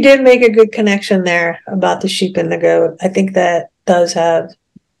think you did make a good connection there about the sheep and the goat. I think that does have...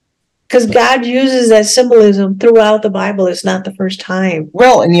 Because God uses that symbolism throughout the Bible. It's not the first time.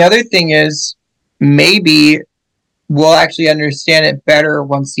 Well, and the other thing is, maybe we'll actually understand it better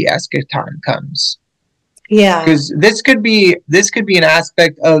once the eschaton comes. Yeah. Because this could be an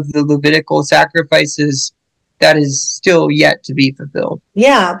aspect of the Levitical sacrifices that is still yet to be fulfilled.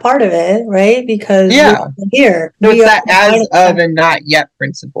 Yeah, part of it, right? Because here. No, it's that as of and not yet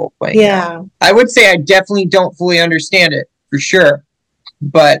principle playing. Yeah. I would say I definitely don't fully understand it, for sure.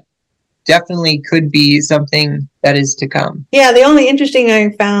 But definitely could be something that is to come. Yeah, the only interesting I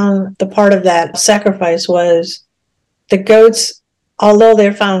found the part of that sacrifice was the goats, although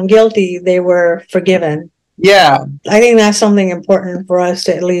they're found guilty, they were forgiven. Yeah. I think that's something important for us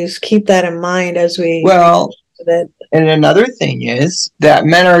to at least keep that in mind as we... Well, and another thing is that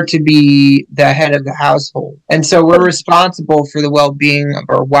men are to be the head of the household. And so we're responsible for the well-being of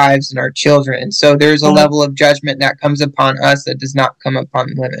our wives and our children. And so there's a level of judgment that comes upon us that does not come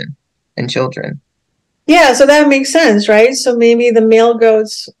upon women and children. Yeah, so that makes sense, right? So maybe the male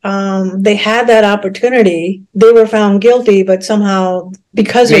goats, they had that opportunity. They were found guilty, but somehow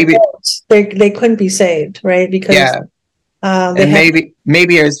because of goats, they couldn't be saved, right? Because maybe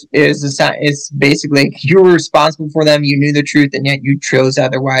it's basically you were responsible for them. You knew the truth, and yet you chose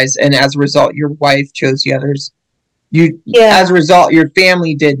otherwise. And as a result, your wife chose the others. As a result, your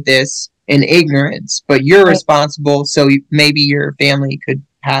family did this in ignorance, but you're responsible. So maybe your family could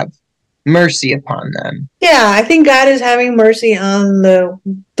have mercy upon them. Yeah, I think God is having mercy on the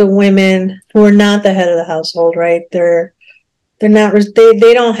women who are not the head of the household, right? They're not,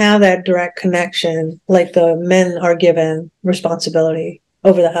 they don't have that direct connection like the men are given responsibility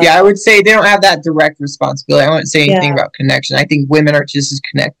over the household. Yeah, I would say they don't have that direct responsibility. I wouldn't say anything about connection. I think women are just as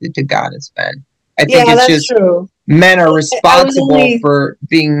connected to God as men. I think it's just true. Men are responsible for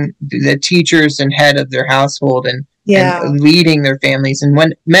being the teachers and head of their household and leading their families. And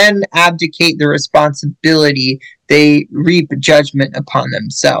when men abdicate their responsibility, they reap judgment upon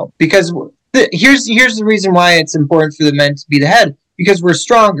themselves. Because here's the reason why it's important for the men to be the head. Because we're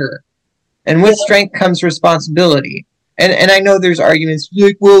stronger. And with strength comes responsibility. And I know there's arguments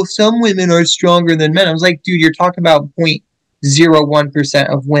like, well, some women are stronger than men. I was like, dude, you're talking about 0.01%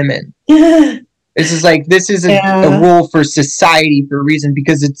 of women. This is a rule for society for a reason,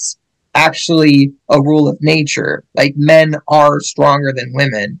 because it's actually a rule of nature. Like, men are stronger than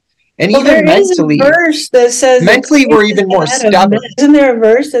women. And Well, even there is a mentally, verse that says that mentally we're Christ is even the more head of men. stubborn. Isn't there a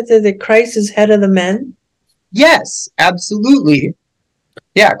verse that says that Christ is head of the men? Yes, absolutely.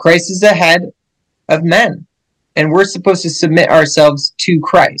 Yeah, Christ is the head of men. And we're supposed to submit ourselves to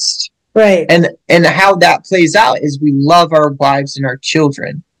Christ. Right. And how that plays out is we love our wives and our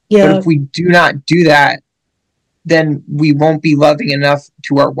children. Yeah. But if we do not do that, then we won't be loving enough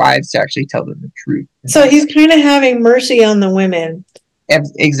to our wives to actually tell them the truth. So he's kind of having mercy on the women.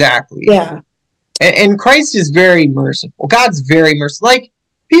 Exactly. Yeah. And Christ is very merciful. God's very merciful. Like,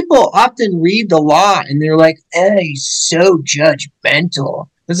 people often read the law and they're like, he's so judgmental.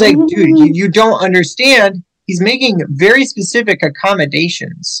 It's like, dude, you don't understand. He's making very specific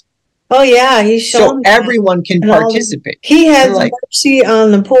accommodations. Oh, yeah. He's shown so everyone can participate. He has mercy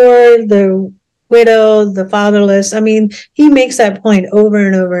on the poor, the widow, the fatherless. I mean, he makes that point over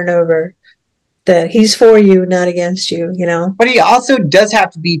and over and over, that he's for you, not against you, you know. But he also does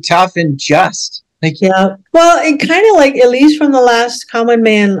have to be tough and just. Like, yeah. Well, it kind of like, at least from the last Common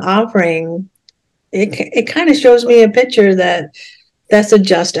Man offering, it kind of shows me a picture that that's a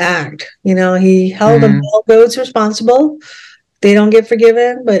just act. You know, he held the male goats responsible. They don't get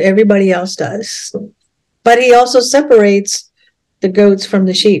forgiven, but everybody else does. But he also separates the goats from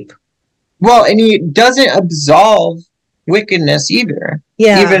the sheep. Well, and he doesn't absolve wickedness either.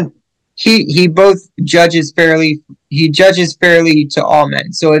 Yeah. Even he both judges fairly. He judges fairly to all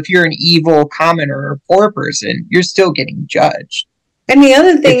men. So if you're an evil commoner or poor person, you're still getting judged. And the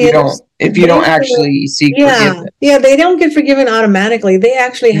other thing if you don't actually seek forgiveness. Yeah, they don't get forgiven automatically. They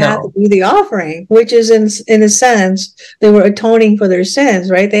actually have to do the offering, which is in a sense, they were atoning for their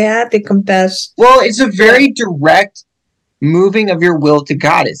sins, right? They had to confess. Well, it's a very direct moving of your will to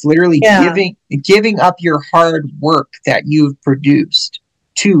God. It's literally giving up your hard work that you've produced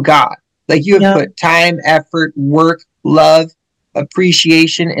to God. Like, you have put time, effort, work, love,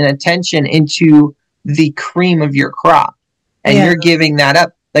 appreciation, and attention into the cream of your crop. And you're giving that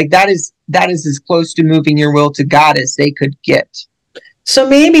up. Like, that is as close to moving your will to God as they could get. So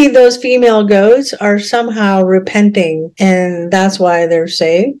maybe those female goats are somehow repenting, and that's why they're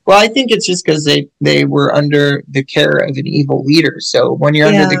saved. Well, I think it's just because they were under the care of an evil leader. So when you're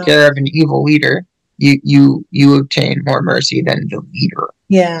under the care of an evil leader, you obtain more mercy than the leader.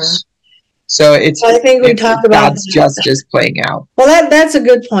 Yeah. So I think we talked about God's justice playing out. Well, that's a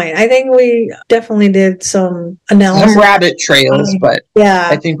good point. I think we definitely did some analysis. Some rabbit trails, but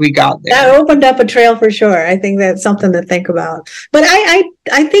I think we got there. That opened up a trail for sure. I think that's something to think about. But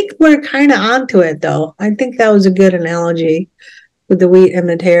I think we're kind of onto it, though. I think that was a good analogy with the wheat and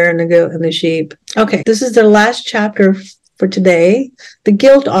the tare and the goat and the sheep. Okay, this is the last chapter for today. The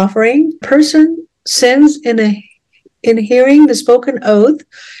guilt offering. Person sins in hearing the spoken oath,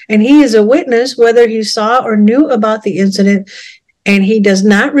 and he is a witness whether he saw or knew about the incident, and he does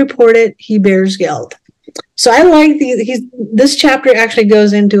not report it, he bears guilt. So I like this chapter actually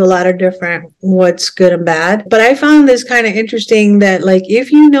goes into a lot of different what's good and bad, but I found this kind of interesting that, like,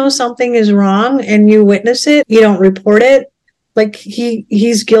 if you know something is wrong and you witness it, you don't report it, like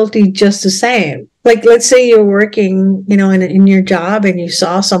he's guilty just the same. Like, let's say you're working, you know, in your job, and you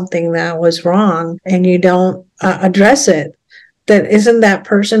saw something that was wrong and you don't address it, that isn't that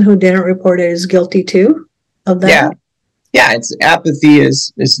person who didn't report it is guilty too of that? Yeah, it's apathy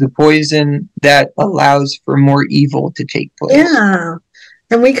is the poison that allows for more evil to take place. Yeah,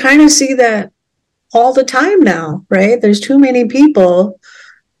 and we kind of see that all the time now, right? There's too many people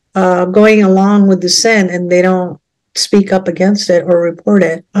going along with the sin, and they don't speak up against it or report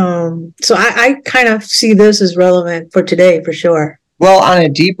it. So I kind of see this as relevant for today, for sure. Well, on a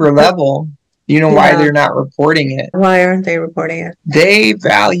deeper level, you know why they're not reporting it? Why aren't they reporting it? They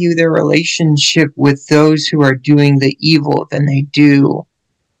value their relationship with those who are doing the evil than they do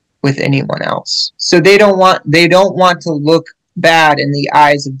with anyone else. So they don't want to look bad in the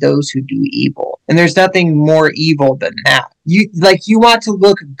eyes of those who do evil. And there's nothing more evil than that. You want to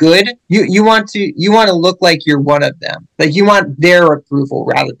look good. You want to look like you're one of them. Like, you want their approval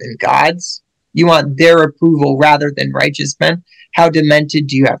rather than God's. You want their approval rather than righteous men. How demented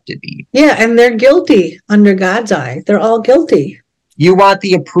do you have to be? Yeah, and they're guilty under God's eye. They're all guilty. You want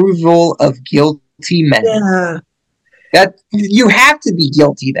the approval of guilty men. Yeah. That you have to be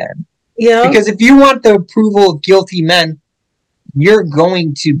guilty then. Yeah. Because if you want the approval of guilty men, you're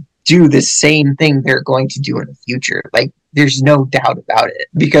going to do the same thing they're going to do in the future. Like, there's no doubt about it.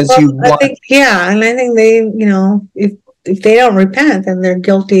 Because I think they, you know, if they don't repent, then they're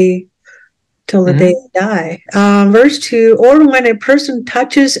guilty till the day they die. Verse 2, or when a person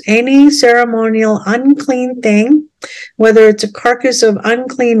touches any ceremonial unclean thing, whether it's a carcass of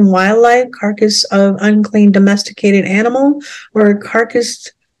unclean wildlife, carcass of unclean domesticated animal, or a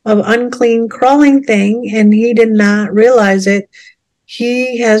carcass of unclean crawling thing, and he did not realize it,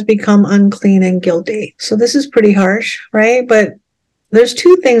 he has become unclean and guilty. So this is pretty harsh, right? But there's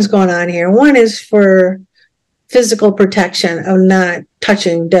two things going on here. One is for physical protection of not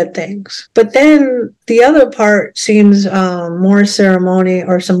touching dead things. But then the other part seems more ceremony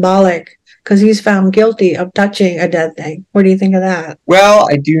or symbolic, because he's found guilty of touching a dead thing. What do you think of that? Well,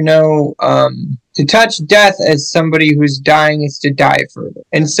 I do know to touch death as somebody who's dying is to die further.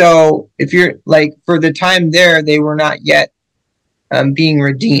 And so if you're like, for the time there, they were not yet being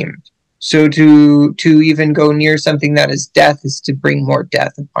redeemed. So to even go near something that is death is to bring more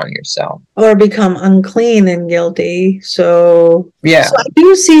death upon yourself. Or become unclean and guilty. So, yeah. So I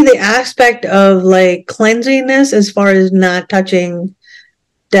do see the aspect of like cleansingness as far as not touching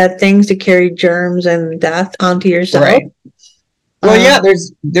dead things to carry germs and death onto yourself. Right. Well, yeah,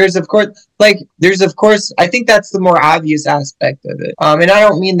 there's of course, I think that's the more obvious aspect of it. And I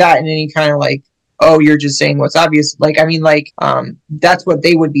don't mean that in any kind of like, oh, you're just saying what's obvious. Like, I mean, like, that's what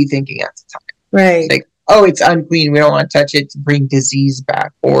they would be thinking at the time. Right. It's like, oh, it's unclean. We don't want to touch it to bring disease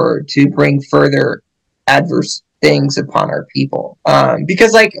back or to bring further adverse things upon our people.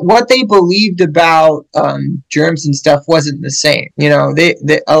 Because like what they believed about germs and stuff wasn't the same. You know, they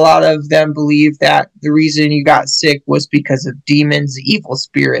a lot of them believed that the reason you got sick was because of demons, evil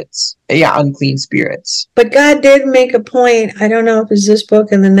spirits, unclean spirits. But God did make a point, I don't know if it's this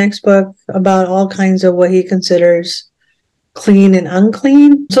book and the next book, about all kinds of what he considers clean and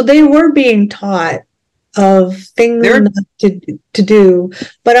unclean. So they were being taught of things not to do.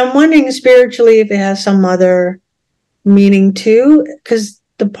 But I'm wondering spiritually if it has some other meaning too, because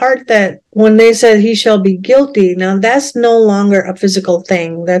the part that when they said he shall be guilty, now that's no longer a physical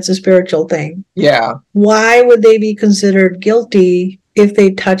thing, that's a spiritual thing. Yeah. Why would they be considered guilty if they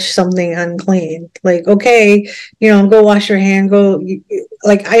touch something unclean? Like, okay, go wash your hand,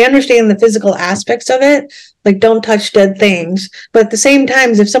 like, I understand the physical aspects of it, like don't touch dead things, but at the same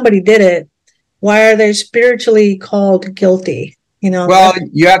time, if somebody did it, why are they spiritually called guilty? Well,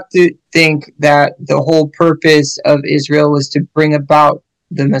 you have to think that the whole purpose of Israel was to bring about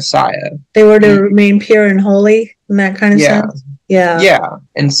the Messiah. They were to remain pure and holy in that kind of sense. Yeah.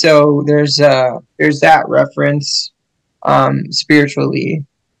 And so there's that reference spiritually.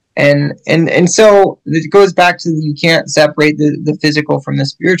 And so it goes back to you can't separate the physical from the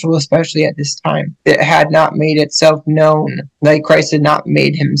spiritual, especially at this time. It had not made itself known, like Christ had not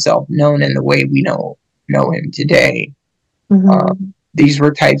made himself known in the way we know him today. Mm-hmm. These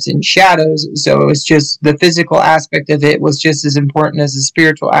were types and shadows, so it was just the physical aspect of it was just as important as the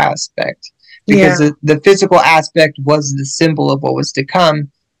spiritual aspect, because the physical aspect was the symbol of what was to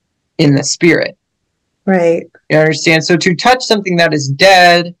come in the spirit. Right. You understand? So to touch something that is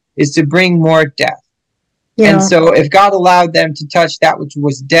dead is to bring more death. Yeah. And so if God allowed them to touch that which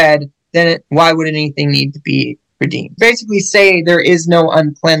was dead, then why would anything need to be redeemed? Basically say there is no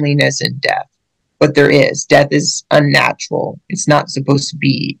uncleanliness in death. But there is. Death is unnatural. It's not supposed to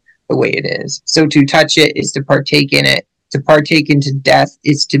be the way it is. So to touch it is to partake in it. To partake into death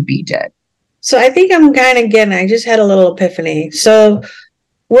is to be dead. So I think I'm kind of getting, I just had a little epiphany. So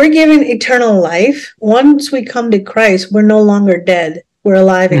we're given eternal life. Once we come to Christ, we're no longer dead. We're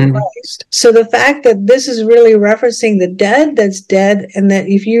alive in Christ. So the fact that this is really referencing the dead that's dead, and that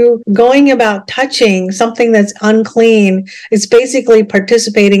if you going about touching something that's unclean, it's basically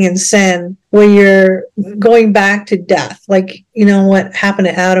participating in sin, where you're going back to death. Like, what happened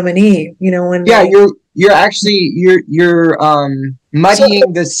to Adam and Eve, when you're actually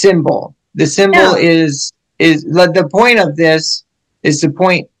muddying the symbol. The symbol is the point of this is to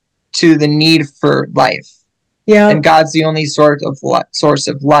point to the need for life. Yeah. And God's the only source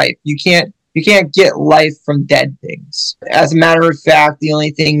of life. You can't get life from dead things. As a matter of fact, the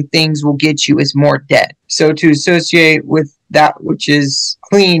only things will get you is more dead. So to associate with that which is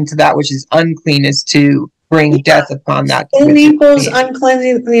clean to that which is unclean is to bring death upon that. Sin equals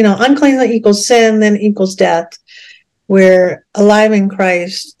uncleansing, unclean equals sin, then equals death, where alive in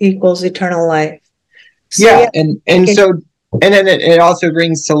Christ equals eternal life. So, and then it also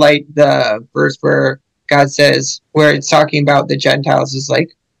brings to light the verse where God says, where it's talking about the Gentiles, is like,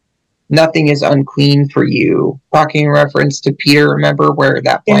 nothing is unclean for you. Talking in reference to Peter, remember where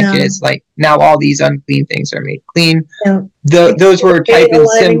that blanket is like, now all these unclean things are made clean. Yeah. Those were type and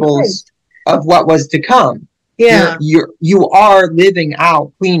symbols of what was to come. Yeah. You are living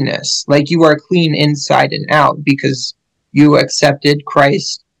out cleanness. Like you are clean inside and out because you accepted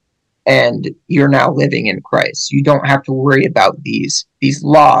Christ and you're now living in Christ. You don't have to worry about these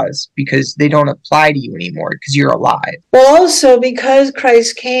laws because they don't apply to you anymore because you're alive. Well, also because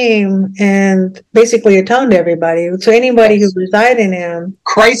Christ came and basically atoned everybody, so anybody who reside in him.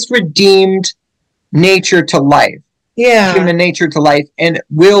 Christ redeemed nature to life. Yeah. Human nature to life, and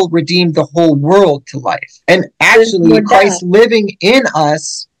will redeem the whole world to life. And actually, Christ living in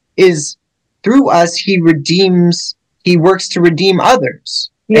us is through us, he works to redeem others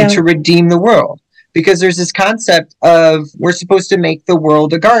and to redeem the world. Because there's this concept of we're supposed to make the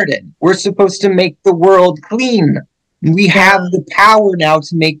world a garden. We're supposed to make the world clean. We have the power now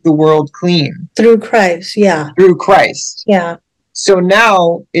to make the world clean. Through Christ, Through Christ. Yeah. So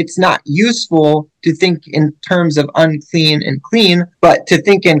now it's not useful to think in terms of unclean and clean, but to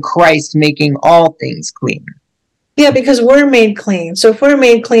think in Christ making all things clean. Yeah, because we're made clean. So if we're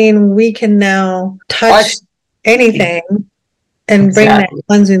made clean, we can now touch anything and bring that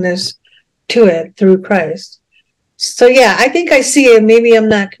cleanliness to it through Christ. So yeah, I think I see it. Maybe I'm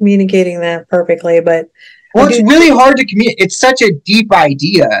not communicating that perfectly, but well, it's really hard to communicate. It's such a deep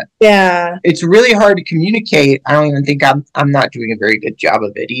idea. Yeah. It's really hard to communicate. I don't even think I'm not doing a very good job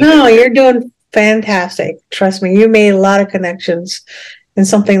of it either. No, you're doing fantastic. Trust me. You made a lot of connections and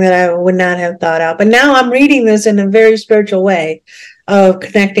something that I would not have thought out. But now I'm reading this in a very spiritual way of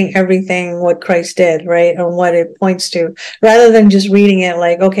connecting everything what Christ did, right? And what it points to, rather than just reading it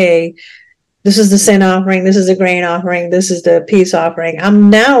like, okay, this is the sin offering, this is the grain offering, this is the peace offering. I'm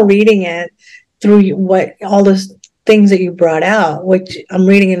now reading it through what all the things that you brought out, which I'm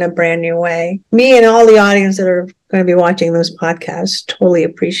reading in a brand new way. Me and all the audience that are going to be watching this podcast totally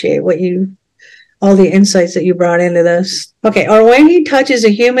appreciate all the insights that you brought into this. Okay, or when he touches a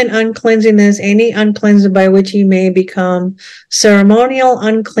human uncleanliness, any uncleansed by which he may become ceremonial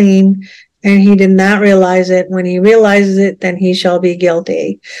unclean, and he did not realize it. When he realizes it, then he shall be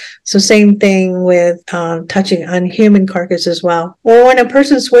guilty. So same thing with touching on human carcass as well. Or when a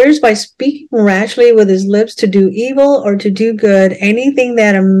person swears by speaking rashly with his lips to do evil or to do good, anything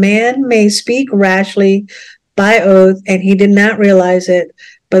that a man may speak rashly by oath, and he did not realize it.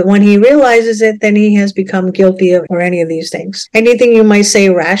 But when he realizes it, then he has become guilty of or any of these things. Anything you might say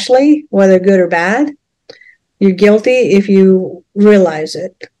rashly, whether good or bad, you're guilty if you realize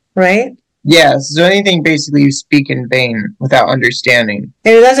it, right? Yes, so anything basically you speak in vain without understanding.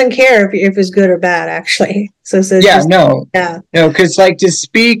 And it doesn't care if it's good or bad, actually. So no, because like to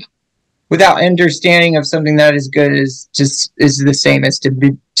speak without understanding of something that is good is the same as to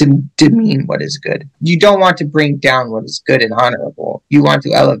demean what is good. You don't want to bring down what is good and honorable. You want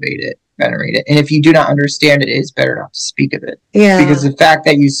to elevate it, venerate it. And if you do not understand it, it is better not to speak of it. Yeah. Because the fact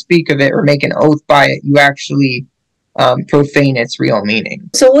that you speak of it or make an oath by it, you actually profane its real meaning.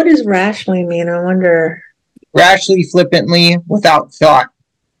 So what does rashly mean? I wonder. Rashly, flippantly, without thought.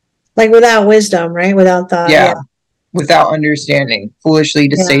 Like without wisdom, right? Without thought. Yeah. Without understanding. Foolishly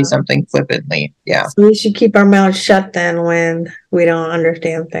to say something flippantly. Yeah. So we should keep our mouths shut then when we don't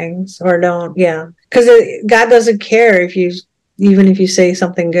understand things or don't. Yeah. Because God doesn't care even if you say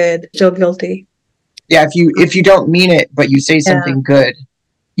something good, still guilty. Yeah. If you don't mean it, but you say something good,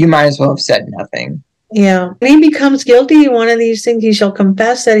 you might as well have said nothing. Yeah. When he becomes guilty in one of these things, he shall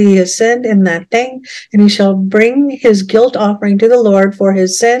confess that he has sinned in that thing, and he shall bring his guilt offering to the Lord for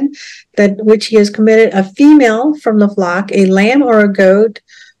his sin, that which he has committed, a female from the flock, a lamb or a goat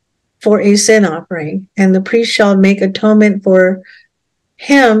for a sin offering. And the priest shall make atonement for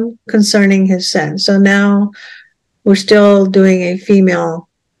him concerning his sin. So now we're still doing a female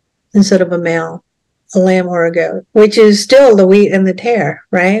instead of a male, a lamb or a goat, which is still the wheat and the tare,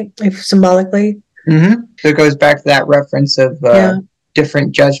 right? If symbolically. Mm-hmm. So it goes back to that reference of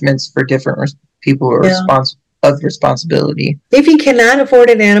different judgments for different people who are of responsibility. If he cannot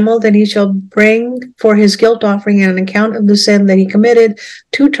afford an animal, then he shall bring for his guilt offering on account of the sin that he committed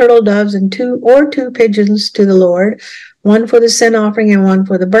 2 turtle doves and 2 pigeons to the Lord, one for the sin offering and one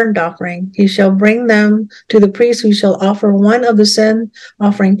for the burnt offering. He shall bring them to the priest, who shall offer one of the sin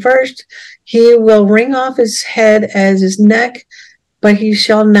offering first. He will wring off his head as his neck, but he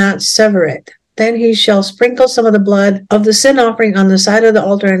shall not sever it. Then he shall sprinkle some of the blood of the sin offering on the side of the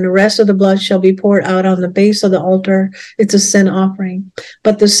altar, and the rest of the blood shall be poured out on the base of the altar. It's a sin offering.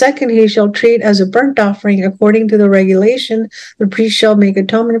 But the second he shall treat as a burnt offering according to the regulation. The priest shall make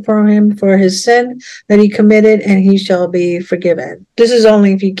atonement for him for his sin that he committed, and he shall be forgiven. This is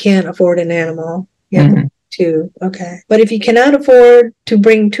only if you can't afford an animal. Yeah. Mm-hmm. 2. Okay. But if he cannot afford to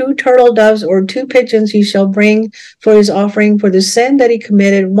bring 2 turtle doves or 2 pigeons, he shall bring for his offering for the sin that he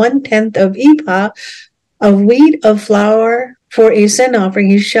committed 1/10 of ephah of wheat of flour for a sin offering.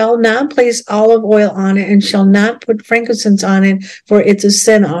 He shall not place olive oil on it and shall not put frankincense on it, for it's a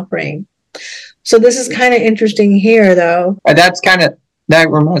sin offering. So this is kind of interesting here, though. That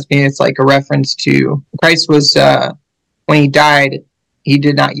reminds me, it's like a reference to Christ was, when he died, he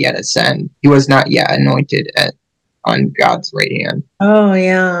did not yet ascend. He was not yet anointed on God's right hand. Oh,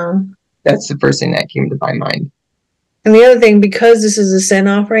 yeah. That's the first thing that came to my mind. And the other thing, because this is a sin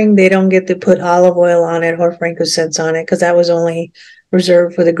offering, they don't get to put olive oil on it or frankincense on it, because that was only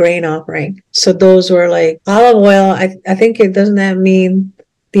reserved for the grain offering. So those were like olive oil. I think it doesn't that mean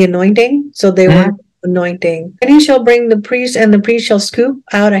the anointing? So they weren't anointing. And he shall bring the priest, and the priest shall scoop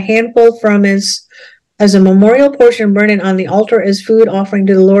out a handful from his as a memorial portion, burn it on the altar as food offering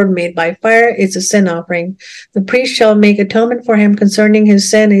to the Lord made by fire. It's a sin offering. The priest shall make atonement for him concerning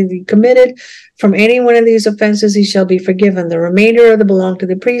his sin. If he committed from any one of these offenses, he shall be forgiven. The remainder of the belong to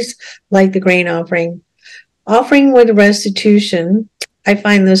the priest, like the grain offering. Offering with restitution. I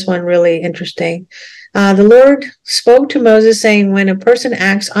find this one really interesting. The Lord spoke to Moses, saying, when a person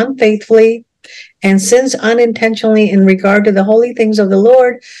acts unfaithfully and sins unintentionally in regard to the holy things of the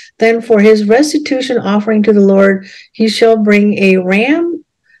Lord, then for his restitution offering to the Lord, he shall bring a ram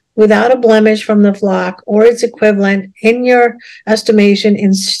without a blemish from the flock, or its equivalent in your estimation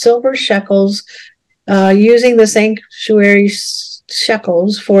in silver shekels, using the sanctuary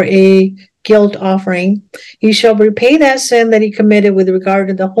shekels for a guilt offering. He shall repay that sin that he committed with regard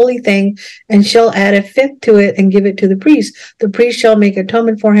to the holy thing, and shall add a fifth to it and give it to the priest. The priest shall make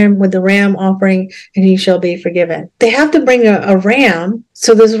atonement for him with the ram offering, and he shall be forgiven. They have to bring a ram,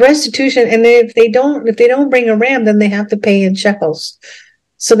 so there's restitution. And if they don't bring a ram, then they have to pay in shekels.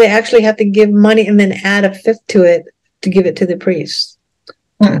 So they actually have to give money and then add a fifth to it to give it to the priest.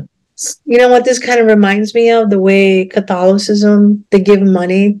 You know what this kind of reminds me of? The way Catholicism, they give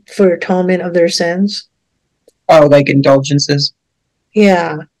money for atonement of their sins. Oh, like indulgences?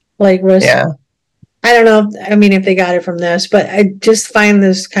 Yeah. Like, yeah. I don't know. I mean, if they got it from this, but I just find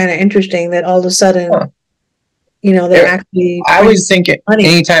this kind of interesting that all of a sudden, they're actually. I always think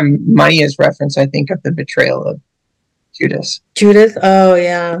anytime money is referenced, I think of the betrayal of Judas. Oh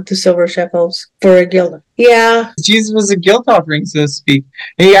yeah, the silver shekels for a guilt. Yeah, Jesus was a guilt offering, so to speak.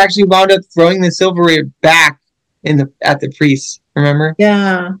 And he actually wound up throwing the silverware back at the priest. Remember?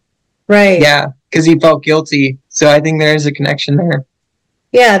 Yeah, right. Yeah, because he felt guilty. So I think there is a connection there.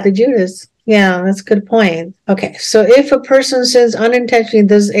 Yeah, the Judas. Yeah, that's a good point. Okay, so if a person sins unintentionally,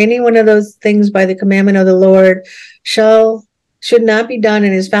 does any one of those things by the commandment of the Lord should not be done,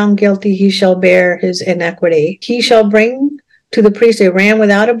 and is found guilty, he shall bear his iniquity. He shall bring to the priest a ram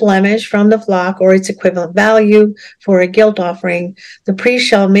without a blemish from the flock, or its equivalent value, for a guilt offering. The priest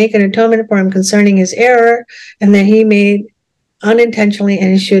shall make an atonement for him concerning his error, and that he made unintentionally,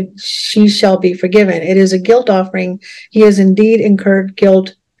 and she shall be forgiven. It is a guilt offering. He has indeed incurred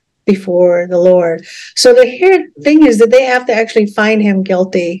guilt before the Lord. So the thing is that they have to actually find him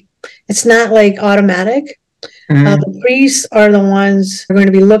guilty. It's not like automatic. The priests are the ones who are going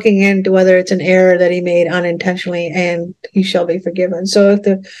to be looking into whether it's an error that he made unintentionally, and he shall be forgiven. So if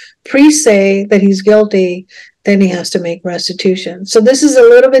the priests say that he's guilty, then he has to make restitution. So this is a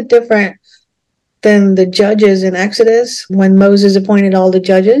little bit different than the judges in Exodus, when Moses appointed all the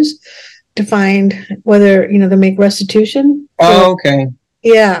judges to find whether, to make restitution. Oh, okay.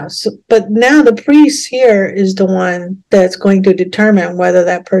 Yeah. So, but now the priest here is the one that's going to determine whether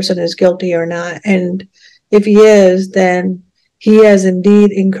that person is guilty or not. And if he is, then he has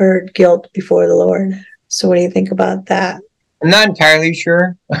indeed incurred guilt before the Lord. So what do you think about that? I'm not entirely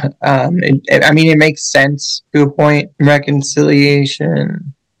sure. It makes sense to a point. Reconciliation.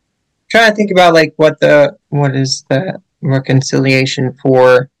 I'm trying to think about what is the reconciliation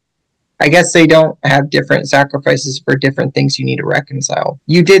for? I guess they don't have different sacrifices for different things you need to reconcile.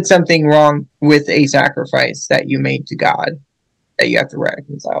 You did something wrong with a sacrifice that you made to God that you have to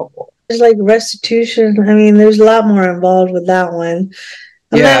reconcile for. There's like restitution. I mean, there's a lot more involved with that one.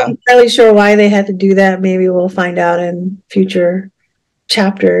 I'm not entirely sure why they had to do that. Maybe we'll find out in future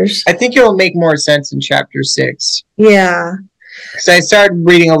chapters. I think it'll make more sense in chapter 6. Yeah. Because I started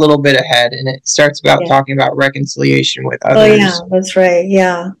reading a little bit ahead, and it starts about talking about reconciliation with others. Oh, yeah, that's right.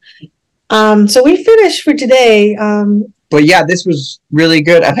 Yeah. So we finished for today. But yeah, this was really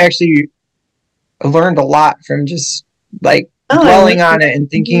good. I've actually learned a lot from just dwelling on it and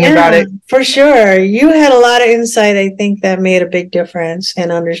thinking about it. For sure. You had a lot of insight, I think, that made a big difference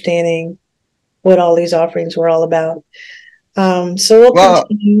in understanding what all these offerings were all about. So we'll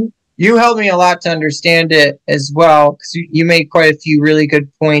continue. you helped me a lot to understand it as well, because you made quite a few really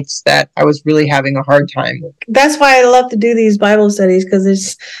good points that I was really having a hard time with. That's why I love to do these Bible studies, because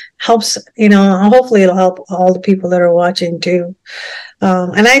it helps, hopefully it'll help all the people that are watching too.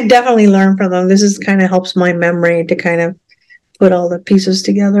 And I definitely learn from them. This is kind of helps my memory to kind of put all the pieces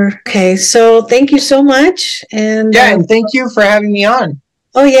together. Okay, so thank you so much. And and thank you for having me on.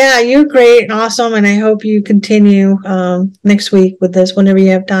 Oh yeah, you're great and awesome, and I hope you continue next week with this whenever you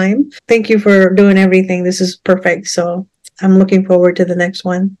have time. Thank you for doing everything. This is perfect. So I'm looking forward to the next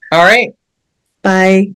one. All right. Bye.